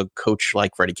volatility to a coach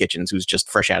like Freddie Kitchens, who's just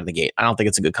fresh out of the gate. I don't think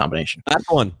it's a good combination. That's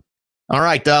one. All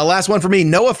right, last one for me.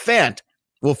 Noah Fant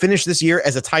will finish this year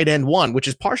as a tight end 1, which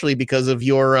is partially because of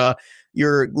your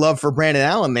love for Brandon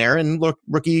Allen there. And look,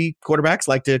 rookie quarterbacks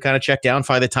like to kind of check down,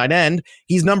 find the tight end.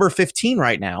 He's number 15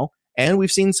 right now, and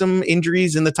we've seen some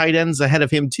injuries in the tight ends ahead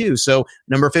of him too. So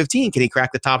number 15, can he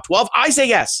crack the top 12? I say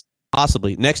yes.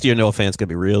 Possibly. Next year, Noah Fant's going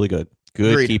to be really good.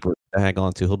 Good Agreed. Keeper to hang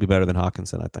on to. He'll be better than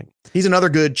Hawkinson, I think. He's another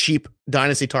good, cheap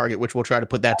dynasty target, which we'll try to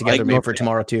put that together maybe for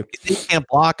tomorrow, too. If he can't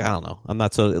block, I don't know. I'm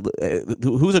not so...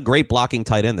 who's a great blocking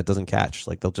tight end that doesn't catch?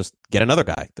 Like, they'll just get another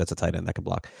guy that's a tight end that can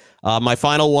block. My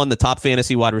final one, the top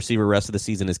fantasy wide receiver rest of the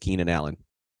season is Keenan Allen.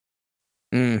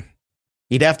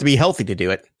 He'd have to be healthy to do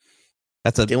it.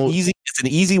 It's an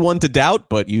easy one to doubt,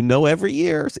 but every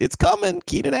year it's coming.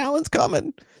 Keenan Allen's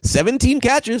coming. 17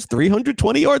 catches,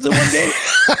 320 yards in one game.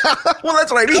 Well,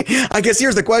 that's what I mean. I guess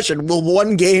here's the question. Will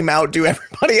one game outdo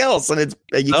everybody else? And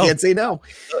can't say no.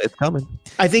 It's coming.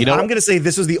 I think I'm going to say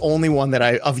this is the only one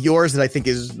of yours that I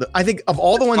think of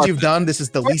all the ones you've done, this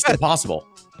is the least impossible.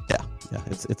 Yeah,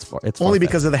 it's far. It's only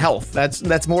because of the health.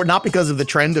 That's more not because of the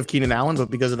trend of Keenan Allen,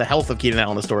 but because of the health of Keenan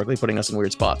Allen historically, putting us in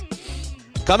weird spots.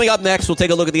 Coming up next, we'll take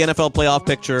a look at the NFL playoff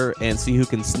picture and see who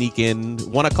can sneak in.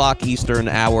 1 o'clock Eastern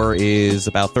hour is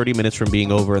about 30 minutes from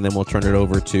being over, and then we'll turn it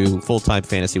over to full-time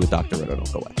fantasy with Dr. Ritter.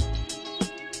 Don't go away.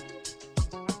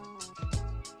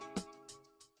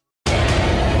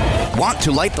 Want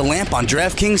to light the lamp on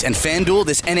DraftKings and FanDuel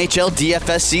this NHL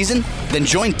DFS season? Then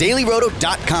join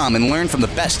DailyRoto.com and learn from the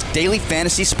best daily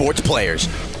fantasy sports players.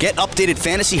 Get updated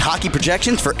fantasy hockey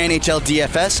projections for NHL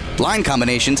DFS, line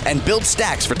combinations, and build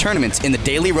stacks for tournaments in the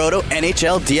Daily Roto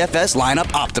NHL DFS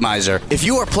Lineup Optimizer. If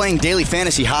you are playing daily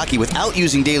fantasy hockey without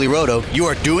using Daily Roto, you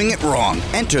are doing it wrong.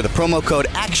 Enter the promo code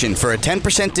ACTION for a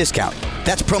 10% discount.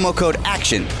 That's promo code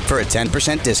ACTION for a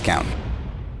 10% discount.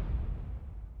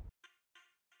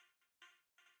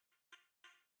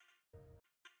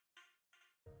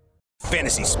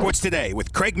 Fantasy Sports Today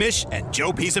with Craig Mish and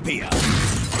Joe Pisapia.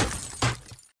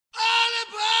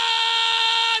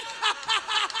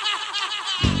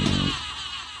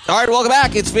 All right, welcome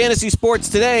back. It's Fantasy Sports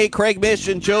Today. Craig Mish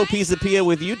and Joe Pisapia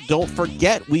with you. Don't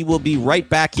forget, we will be right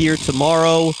back here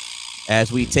tomorrow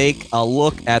as we take a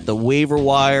look at the waiver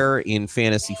wire in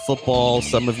fantasy football.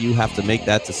 Some of you have to make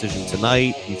that decision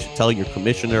tonight. You should tell your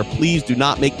commissioner, please do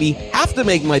not make me have to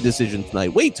make my decision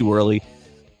tonight. Way too early.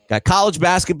 Got college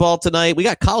basketball tonight. We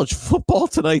got college football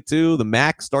tonight, too. The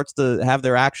MAC starts to have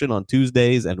their action on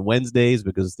Tuesdays and Wednesdays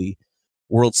because the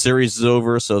World Series is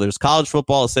over. So there's college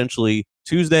football essentially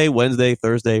Tuesday, Wednesday,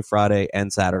 Thursday, Friday,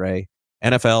 and Saturday.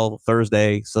 NFL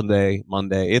Thursday, Sunday,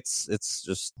 Monday. It's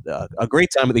just a great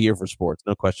time of the year for sports.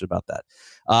 No question about that.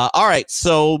 All right.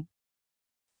 So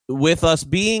with us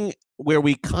being where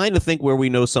we kind of think where we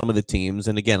know some of the teams,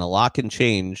 and again, a lot can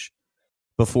change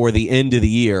before the end of the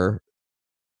year,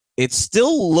 it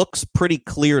still looks pretty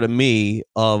clear to me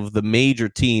of the major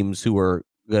teams who are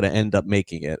going to end up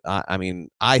making it.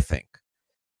 I think,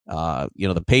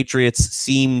 the Patriots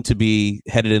seem to be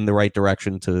headed in the right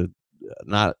direction to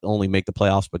not only make the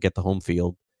playoffs, but get the home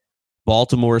field.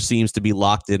 Baltimore seems to be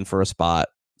locked in for a spot.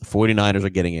 The 49ers are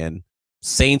getting in.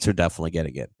 Saints are definitely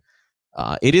getting in.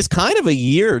 It is kind of a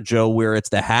year, Joe, where it's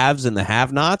the haves and the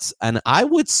have-nots. And I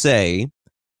would say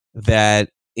that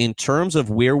in terms of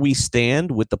where we stand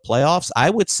with the playoffs, I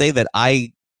would say that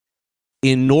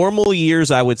in normal years,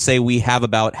 I would say we have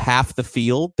about half the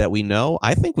field that we know.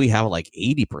 I think we have like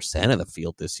 80% of the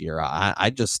field this year.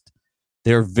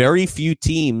 there are very few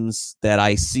teams that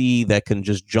I see that can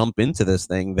just jump into this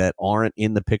thing that aren't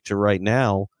in the picture right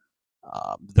now.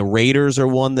 The Raiders are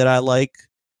one that I like.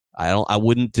 I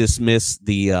wouldn't dismiss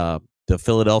the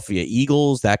Philadelphia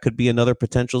Eagles. That could be another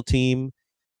potential team.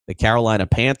 The Carolina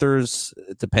Panthers,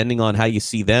 depending on how you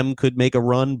see them, could make a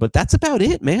run. But that's about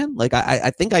it, man. Like,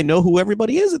 I think I know who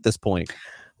everybody is at this point.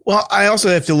 Well, I also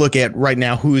have to look at right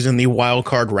now who's in the wild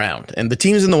card round. And the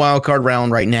teams in the wild card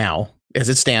round right now, as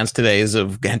it stands today, as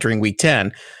of entering week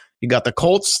 10, you got the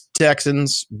Colts,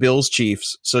 Texans, Bills,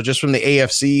 Chiefs. So just from the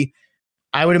AFC,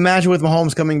 I would imagine with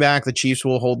Mahomes coming back, the Chiefs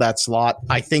will hold that slot.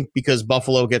 I think because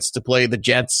Buffalo gets to play the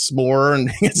Jets more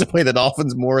and gets to play the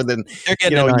Dolphins more than they're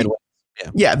getting 9 wins.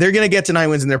 Yeah, they're going to get to 9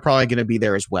 wins, and they're probably going to be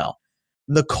there as well.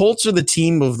 The Colts are the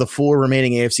team of the 4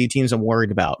 remaining AFC teams I'm worried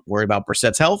about. Worried about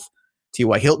Brissett's health.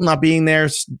 T.Y. Hilton not being there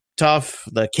is tough.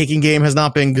 The kicking game has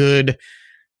not been good.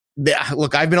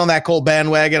 Look, I've been on that Colt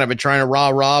bandwagon. I've been trying to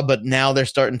rah, but now they're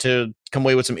starting to come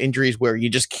away with some injuries where you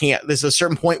just can't. There's a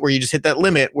certain point where you just hit that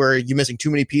limit where you're missing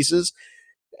too many pieces,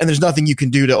 and there's nothing you can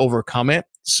do to overcome it.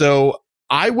 So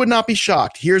I would not be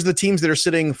shocked. Here's the teams that are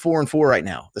sitting 4-4 right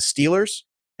now: the Steelers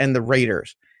and the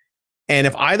Raiders. And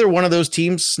if either one of those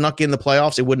teams snuck in the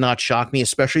playoffs, it would not shock me,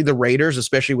 especially the Raiders,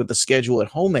 especially with the schedule at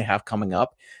home they have coming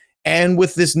up. And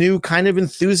with this new kind of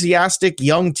enthusiastic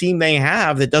young team they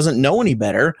have that doesn't know any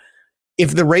better,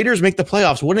 if the Raiders make the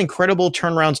playoffs, what an incredible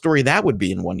turnaround story that would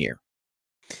be in 1 year.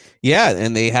 Yeah,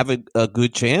 and they have a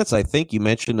good chance. I think you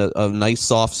mentioned a nice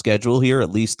soft schedule here, at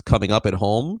least coming up at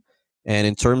home. And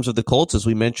in terms of the Colts, as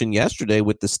we mentioned yesterday,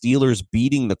 with the Steelers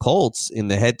beating the Colts in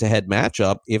the head-to-head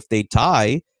matchup, if they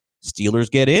tie, Steelers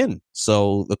get in.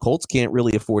 So the Colts can't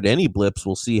really afford any blips.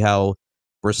 We'll see how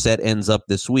Brissett ends up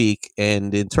this week.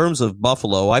 And in terms of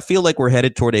Buffalo, I feel like we're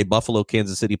headed toward a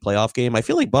Buffalo-Kansas City playoff game. I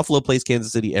feel like Buffalo plays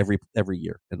Kansas City every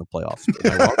year in the playoffs.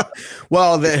 Am I wrong?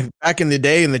 Well, back in the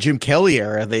day, in the Jim Kelly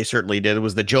era, they certainly did. It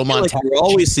was the Joe Montana. We're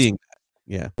always seeing that.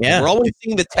 Yeah. We're always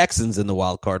seeing the Texans in the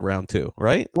wild card round too,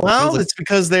 right? Well, it's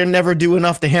because they never do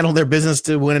enough to handle their business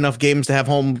to win enough games to have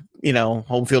home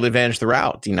field advantage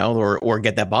throughout, or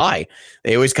get that bye.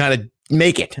 They always kind of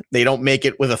make it. They don't make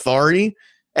it with authority.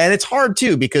 And it's hard,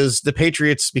 too, because the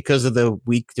Patriots, because of the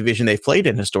weak division they've played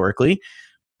in historically,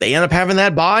 they end up having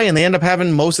that bye, and they end up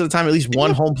having most of the time at least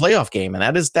one home playoff game.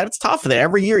 And that's tough. That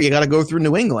every year you got to go through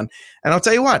New England. And I'll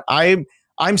tell you what,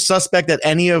 I'm suspect that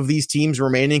any of these teams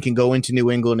remaining can go into New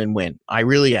England and win. I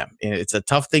really am. It's a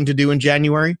tough thing to do in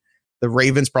January. The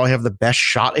Ravens probably have the best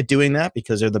shot at doing that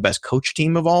because they're the best coach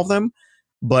team of all of them.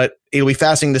 But it'll be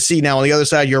fascinating to see. Now, on the other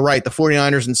side, you're right. The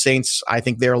 49ers and Saints, I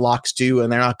think they're locks too,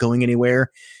 and they're not going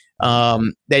anywhere.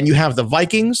 Then you have the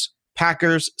Vikings,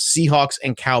 Packers, Seahawks,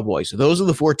 and Cowboys. So those are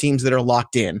the 4 teams that are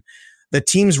locked in. The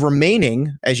teams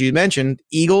remaining, as you mentioned,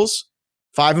 Eagles,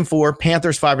 5-4,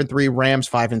 Panthers, 5-3, Rams,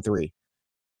 5-3.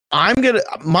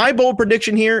 My bold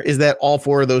prediction here is that all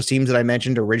 4 of those teams that I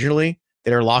mentioned originally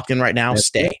that are locked in right now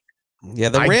stay. Yeah,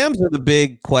 the Rams are the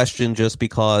big question just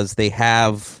because they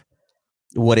have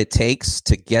what it takes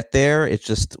to get there. It's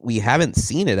just we haven't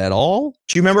seen it at all.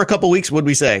 Do you remember a couple weeks? What did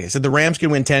we say? I said the Rams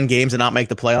can win 10 games and not make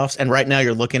the playoffs. And right now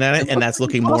you're looking at it, and that's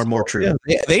looking more and more true.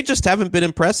 Yeah, they just haven't been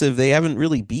impressive. They haven't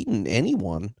really beaten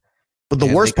anyone. But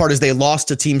the worst part is they lost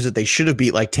to teams that they should have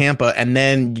beat, like Tampa, and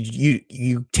then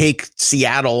you take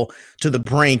Seattle to the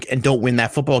brink and don't win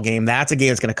that football game. That's a game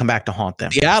that's going to come back to haunt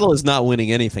them. Seattle is not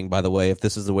winning anything, by the way. If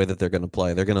this is the way that they're going to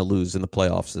play, they're going to lose in the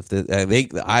playoffs. If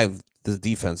the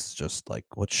defense is just like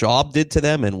what Schaub did to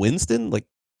them and Winston, like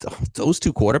those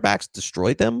 2 quarterbacks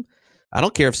destroyed them. I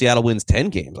don't care if Seattle wins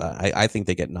 10 games. I think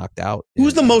they get knocked out.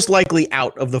 Who's the most likely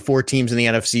out of the 4 teams in the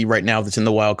NFC right now that's in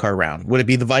the wild card round? Would it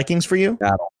be the Vikings for you?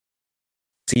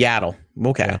 Seattle.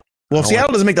 Okay. Yeah. Well, if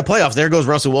Seattle doesn't make the playoffs, there goes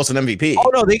Russell Wilson MVP. Oh,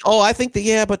 no. I think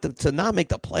that, but to not make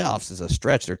the playoffs is a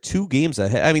stretch. They're 2 games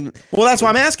ahead. I mean, well, that's why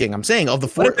I'm asking. I'm saying of the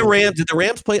 4. Did the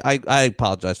Rams play? I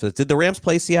apologize for this. Did the Rams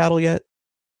play Seattle yet?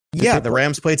 Yeah, the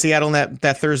Rams played Seattle in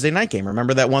that Thursday night game.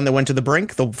 Remember that one that went to the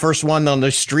brink? The first one on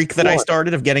the streak that I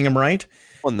started of getting them right?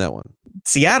 Won that one.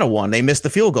 Seattle won. They missed the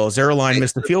field goal. Zerline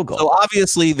missed the field goal. So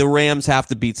obviously the Rams have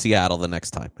to beat Seattle the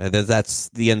next time. That's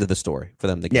the end of the story for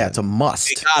them to get. Yeah, it's a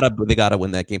must. They gotta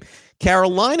win that game.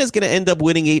 Carolina's going to end up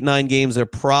winning 8-9 games. They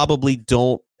probably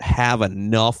don't have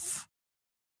enough.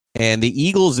 And the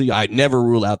Eagles, I never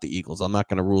rule out the Eagles. I'm not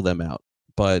going to rule them out.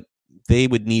 But they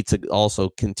would need to also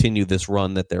continue this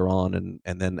run that they're on,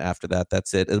 and then after that,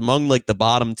 that's it. Among like the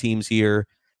bottom teams here,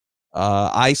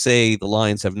 I say the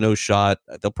Lions have no shot.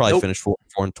 They'll probably finish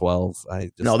 4-12.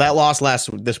 That loss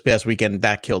this past weekend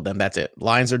that killed them. That's it.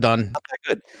 Lions are done. Not that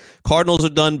good. Cardinals are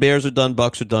done. Bears are done.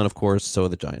 Bucks are done. Of course, so are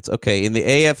the Giants. Okay, in the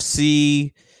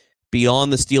AFC,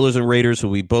 beyond the Steelers and Raiders, who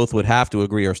we both would have to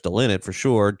agree are still in it for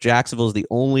sure, Jacksonville is the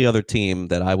only other team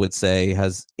that I would say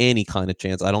has any kind of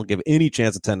chance. I don't give any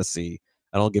chance to Tennessee.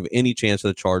 I don't give any chance to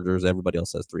the Chargers. Everybody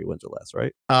else has 3 wins or less,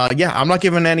 right? Yeah, I'm not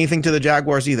giving anything to the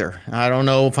Jaguars either. I don't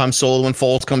know if I'm sold when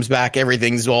Foles comes back,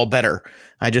 everything's all better.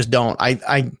 I just don't.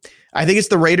 I think it's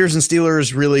the Raiders and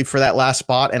Steelers really for that last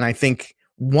spot, and I think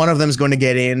one of them is going to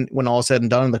get in when all is said and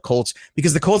done, the Colts,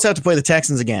 because the Colts have to play the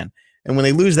Texans again. And when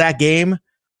they lose that game,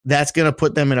 that's going to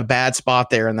put them in a bad spot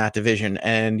there in that division.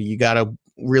 And you got to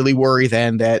really worry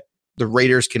then that the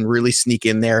Raiders can really sneak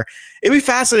in there. It'd be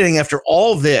fascinating after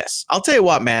all this. I'll tell you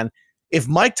what, man, if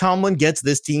Mike Tomlin gets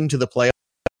this team to the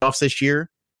playoffs this year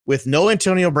with no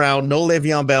Antonio Brown, no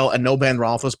Le'Veon Bell, and no Ben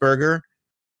Roethlisberger,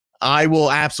 I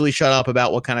will absolutely shut up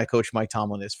about what kind of coach Mike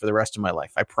Tomlin is for the rest of my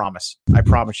life. I promise. I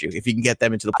promise you, if you can get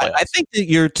them into the playoffs. I think that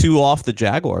you're too off the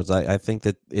Jaguars. I think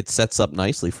that it sets up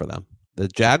nicely for them. The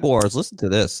Jaguars, listen to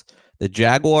this. The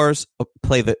Jaguars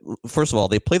first of all,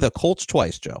 they play the Colts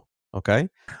twice, Joe. Okay.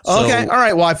 Okay. All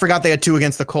right. Well, I forgot they had 2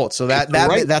 against the Colts. So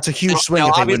that's a huge swing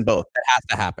if they win both. That has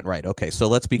to happen. Right. Okay. So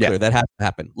let's be clear. That has to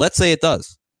happen. Let's say it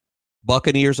does.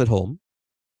 Buccaneers at home.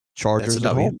 Chargers at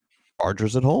home.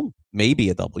 Chargers at home. Maybe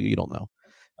a W. You don't know.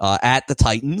 At the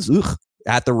Titans.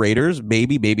 At the Raiders.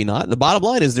 Maybe not. The bottom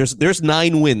line is there's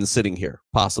 9 wins sitting here,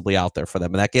 possibly out there for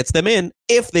them. And that gets them in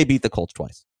if they beat the Colts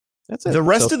twice. That's it. The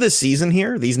rest of the season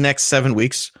here, these next 7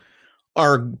 weeks,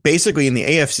 are basically in the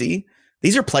AFC.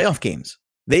 These are playoff games.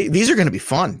 These are going to be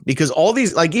fun because all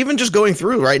these, like even just going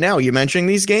through right now, you mentioning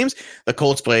these games, the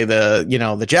Colts play the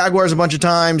Jaguars a bunch of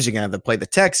times. You're going to have to play the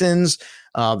Texans.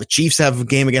 The Chiefs have a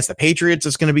game against the Patriots.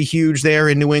 It's going to be huge there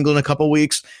in New England in a couple of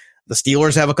weeks. The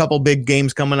Steelers have a couple big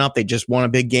games coming up. They just won a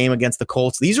big game against the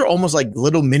Colts. These are almost like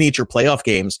little miniature playoff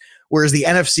games. Whereas the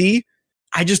NFC,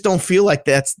 I just don't feel like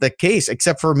that's the case,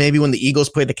 except for maybe when the Eagles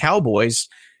play the Cowboys.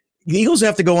 The Eagles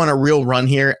have to go on a real run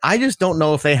here. I just don't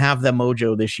know if they have the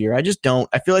mojo this year. I just don't.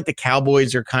 I feel like the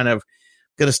Cowboys are kind of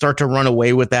going to start to run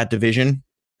away with that division.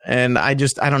 And I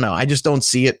don't know. I just don't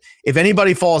see it. If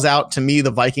anybody falls out, to me, the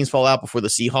Vikings fall out before the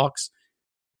Seahawks.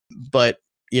 But,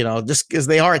 just because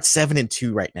they are at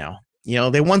 7-2 right now.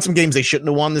 They won some games they shouldn't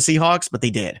have won, the Seahawks, but they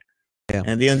did. Yeah. And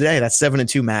at the end of the day, that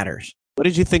 7-2 matters. What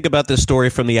did you think about this story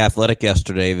from The Athletic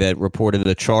yesterday that reported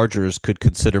the Chargers could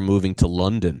consider moving to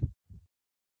London?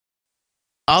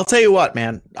 I'll tell you what,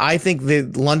 man. I think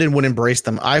that London would embrace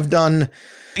them.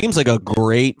 Seems like a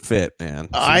great fit, man.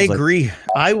 I agree.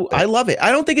 I love it.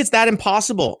 I don't think it's that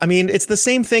impossible. I mean, it's the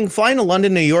same thing. Flying to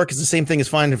London, New York is the same thing as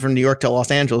flying from New York to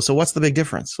Los Angeles. So what's the big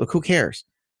difference? Like, who cares?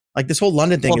 Like this whole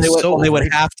London thing they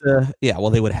would have to. Yeah,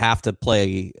 well, they would have to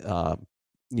play.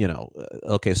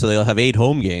 Okay, so they'll have 8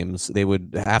 home games. They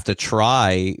would have to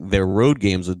try their road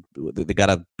games. They got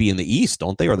to be in the East,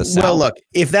 don't they, or the South? Well, look,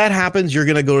 if that happens, you're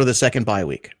going to go to the second bye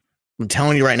week. I'm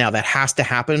telling you right now, that has to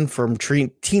happen from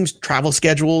teams' travel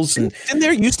schedules. And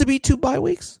there used to be 2 bye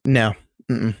weeks? No.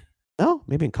 Mm-mm. No,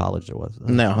 maybe in college there was.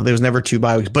 No, there was never 2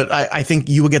 bye weeks. But I think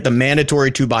you will get the mandatory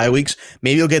 2 bye weeks.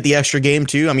 Maybe you'll get the extra game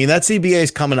too. I mean, that CBA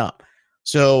is coming up.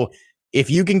 So if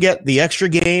you can get the extra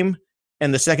game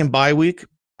and the second bye week,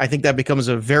 I think that becomes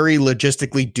a very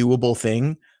logistically doable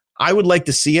thing. I would like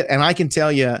to see it. And I can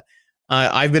tell you,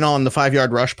 I've been on the 5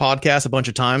 Yard Rush podcast a bunch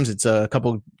of times. It's a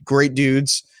couple of great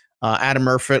dudes, Adam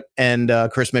Murfitt and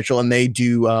Chris Mitchell, and they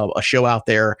do a show out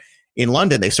there in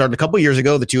London. They started a couple of years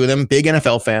ago, the two of them, big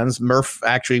NFL fans. Murph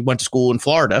actually went to school in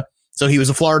Florida. So he was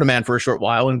a Florida man for a short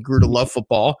while and grew to love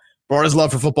football, brought his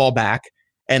love for football back.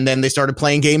 And then they started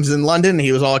playing games in London, and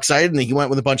he was all excited, and he went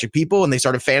with a bunch of people, and they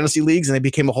started fantasy leagues, and they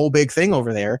became a whole big thing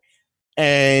over there.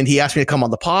 And he asked me to come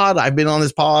on the pod. I've been on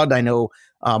this pod. I know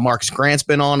Marcus Grant's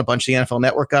been on. A bunch of the NFL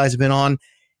Network guys have been on.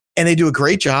 And they do a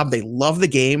great job. They love the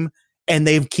game, and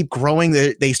they keep growing.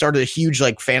 They started a huge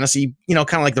fantasy, kind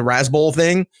of like the Raz Bowl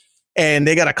thing. And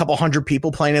they got a couple hundred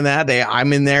people playing in that.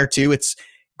 I'm in there too. It's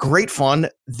great fun.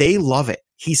 They love it.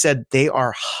 He said they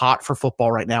are hot for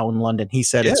football right now in London. He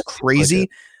said it's crazy.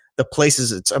 The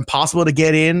places, it's impossible to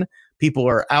get in. People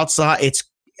are outside. It's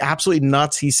absolutely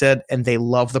nuts, he said, and they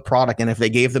love the product. And if they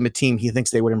gave them a team, he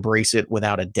thinks they would embrace it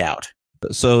without a doubt.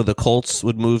 So the Colts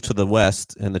would move to the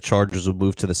west and the Chargers would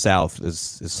move to the south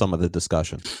is some of the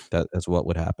discussion. That is what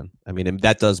would happen. I mean,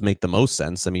 that does make the most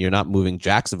sense. I mean, you're not moving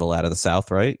Jacksonville out of the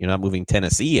south, right? You're not moving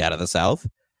Tennessee out of the south.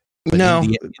 But no,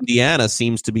 Indiana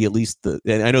seems to be at least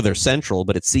I know they're central,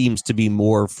 but it seems to be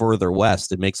more further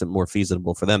west. It makes it more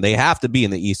feasible for them. They have to be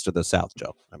in the east or the south,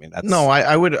 Joe. I mean, that's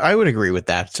I would agree with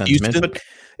that sentiment. Houston, but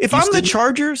if I'm the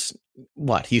Chargers,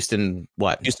 Houston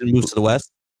moves to the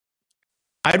west?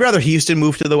 I'd rather Houston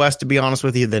move to the west, to be honest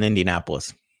with you, than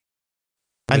Indianapolis.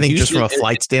 I think Houston, just from a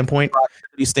flight standpoint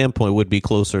would be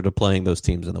closer to playing those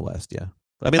teams in the West. Yeah.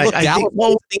 I mean, look,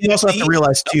 you also have to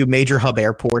realize too, major hub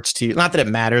airports too. Not that it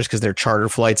matters because they're charter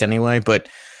flights anyway, but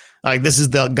like this is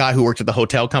the guy who worked at the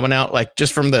hotel coming out. Like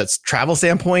just from the travel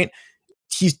standpoint,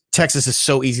 Texas is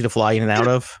so easy to fly in and out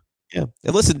of. Yeah.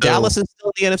 And listen, Dallas is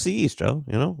still in the NFC East, Joe.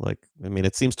 You know, like I mean,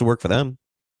 it seems to work for them.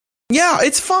 Yeah,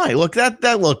 it's fine. Look, that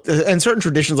and certain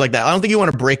traditions like that. I don't think you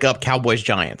want to break up Cowboys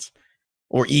Giants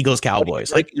or Eagles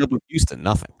Cowboys. Like Houston,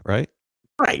 nothing, right?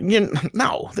 Right.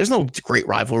 No, there's no great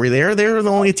rivalry there. They're the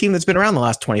only team that's been around the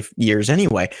last 20 years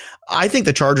anyway. I think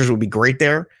the Chargers would be great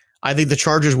there. I think the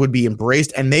Chargers would be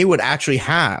embraced, and they would actually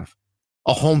have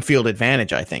a home field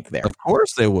advantage, I think, there. Of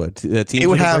course they would. They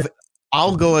would have,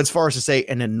 I'll go as far as to say,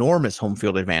 an enormous home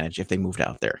field advantage if they moved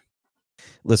out there.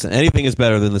 Listen, anything is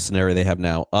better than the scenario they have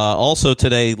now. Also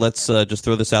today, let's just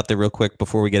throw this out there real quick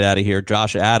before we get out of here.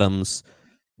 Josh Adams,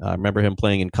 I remember him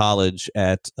playing in college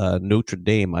at Notre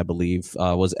Dame, I believe,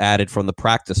 was added from the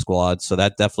practice squad. So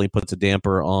that definitely puts a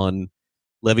damper on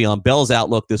Le'Veon Bell's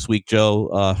outlook this week,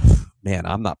 Joe. Man,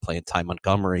 I'm not playing Ty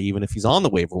Montgomery, even if he's on the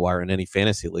waiver wire in any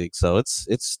fantasy league. So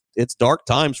it's dark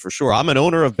times for sure. I'm an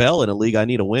owner of Bell in a league I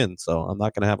need a win, so I'm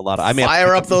not going to have a lot of.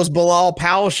 Fire up those Bilal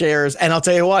Powell shares, and I'll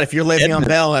tell you what: if you're Le'Veon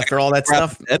Bell after all that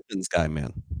stuff, Edmonds guy,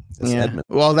 man. Edmonds.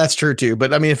 Well, that's true too.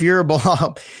 But I mean, if you're a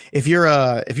Bilal, if you're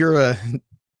a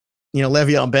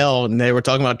Le'Veon Bell, and they were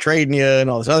talking about trading you and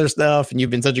all this other stuff, and you've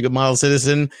been such a good model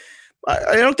citizen,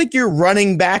 I don't think you're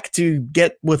running back to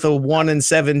get with a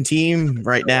 1-7 team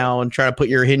right now and try to put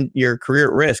your career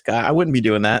at risk. I wouldn't be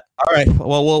doing that. All right.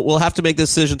 Well, we'll have to make this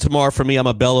decision tomorrow. For me, I'm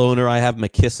a Bell owner. I have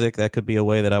McKissick. That could be a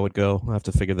way that I would go. I'll have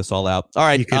to figure this all out. All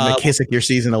right. You could McKissick your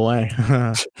season away.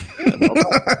 All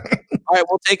right,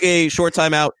 we'll take a short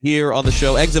time out here on the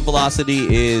show. Exit velocity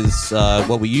is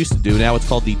what we used to do. Now it's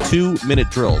called the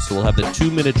 2-minute drill. So we'll have the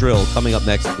 2-minute drill coming up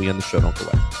next if we end the show. Don't go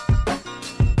away.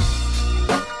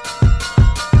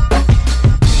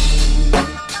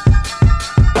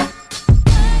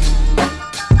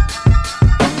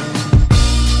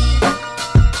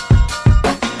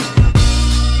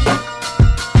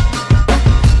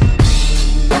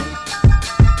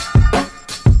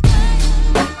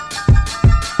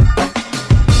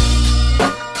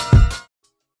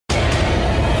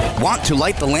 Want to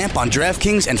light the lamp on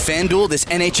DraftKings and FanDuel this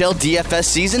NHL DFS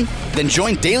season? Then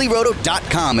join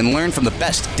DailyRoto.com and learn from the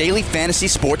best daily fantasy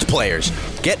sports players.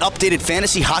 Get updated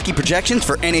fantasy hockey projections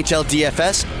for NHL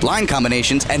DFS, line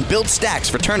combinations, and build stacks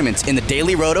for tournaments in the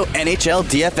Daily Roto NHL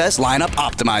DFS Lineup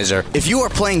Optimizer. If you are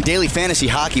playing daily fantasy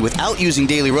hockey without using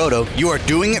Daily Roto, you are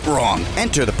doing it wrong.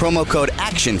 Enter the promo code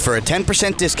ACTION for a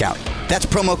 10% discount. That's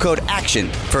promo code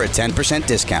ACTION for a 10%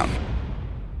 discount.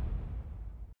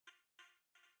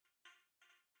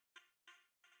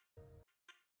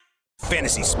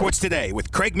 Fantasy Sports Today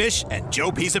with Craig Mish and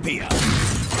Joe Pisapia.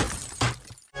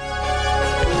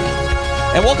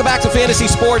 And welcome back to Fantasy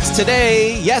Sports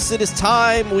Today. Yes, it is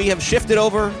time. We have shifted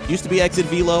over. Used to be Exit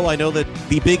Velo. I know that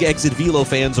the big Exit Velo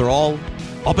fans are all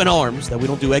up in arms that we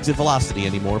don't do Exit Velocity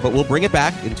anymore, but we'll bring it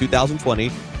back in 2020.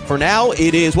 For now,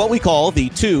 it is what we call the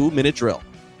 2-minute drill.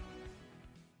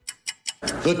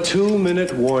 The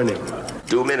 2-minute warning.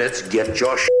 2 minutes, get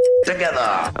your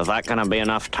together. Is that going to be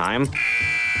enough time?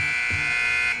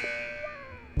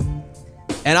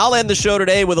 And I'll end the show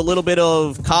today with a little bit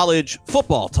of college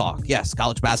football talk. Yes,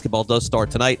 college basketball does start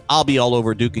tonight. I'll be all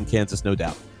over Duke and Kansas, no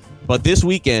doubt. But this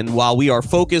weekend, while we are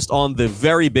focused on the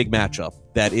very big matchup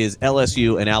that is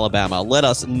LSU and Alabama, let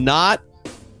us not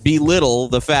belittle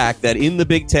the fact that in the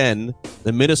Big Ten,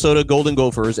 the Minnesota Golden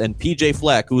Gophers and PJ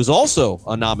Fleck, who is also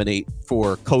a nominee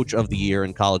for Coach of the Year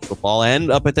in college football and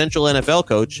a potential NFL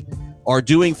coach, are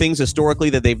doing things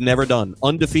historically that they've never done.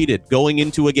 Undefeated, going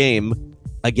into a game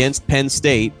against Penn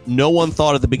State. No one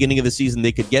thought at the beginning of the season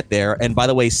they could get there. And by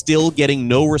the way, still getting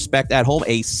no respect at home,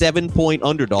 a 7-point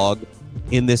underdog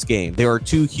in this game. There are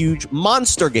 2 huge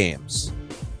monster games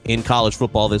in college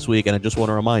football this week. And I just want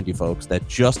to remind you folks that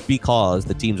just because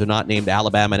the teams are not named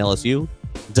Alabama and LSU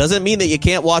doesn't mean that you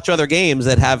can't watch other games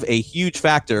that have a huge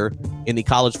factor in the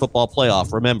college football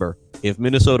playoff. Remember, if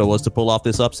Minnesota was to pull off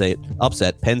this upset,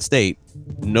 Penn State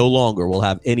no longer will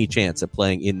have any chance at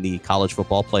playing in the college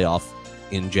football playoff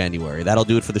in January. That'll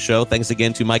do it for the show. Thanks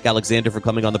again to Mike Alexander for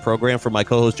coming on the program. For my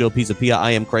co-host Joe Pisapia,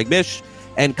 I am Craig Mish.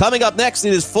 And coming up next,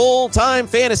 it is full-time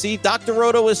fantasy. Dr.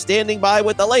 Roto is standing by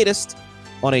with the latest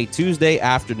on a Tuesday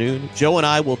afternoon. Joe and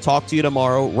I will talk to you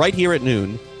tomorrow right here at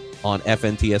noon on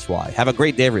FNTSY. Have a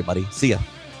great day, everybody. See ya.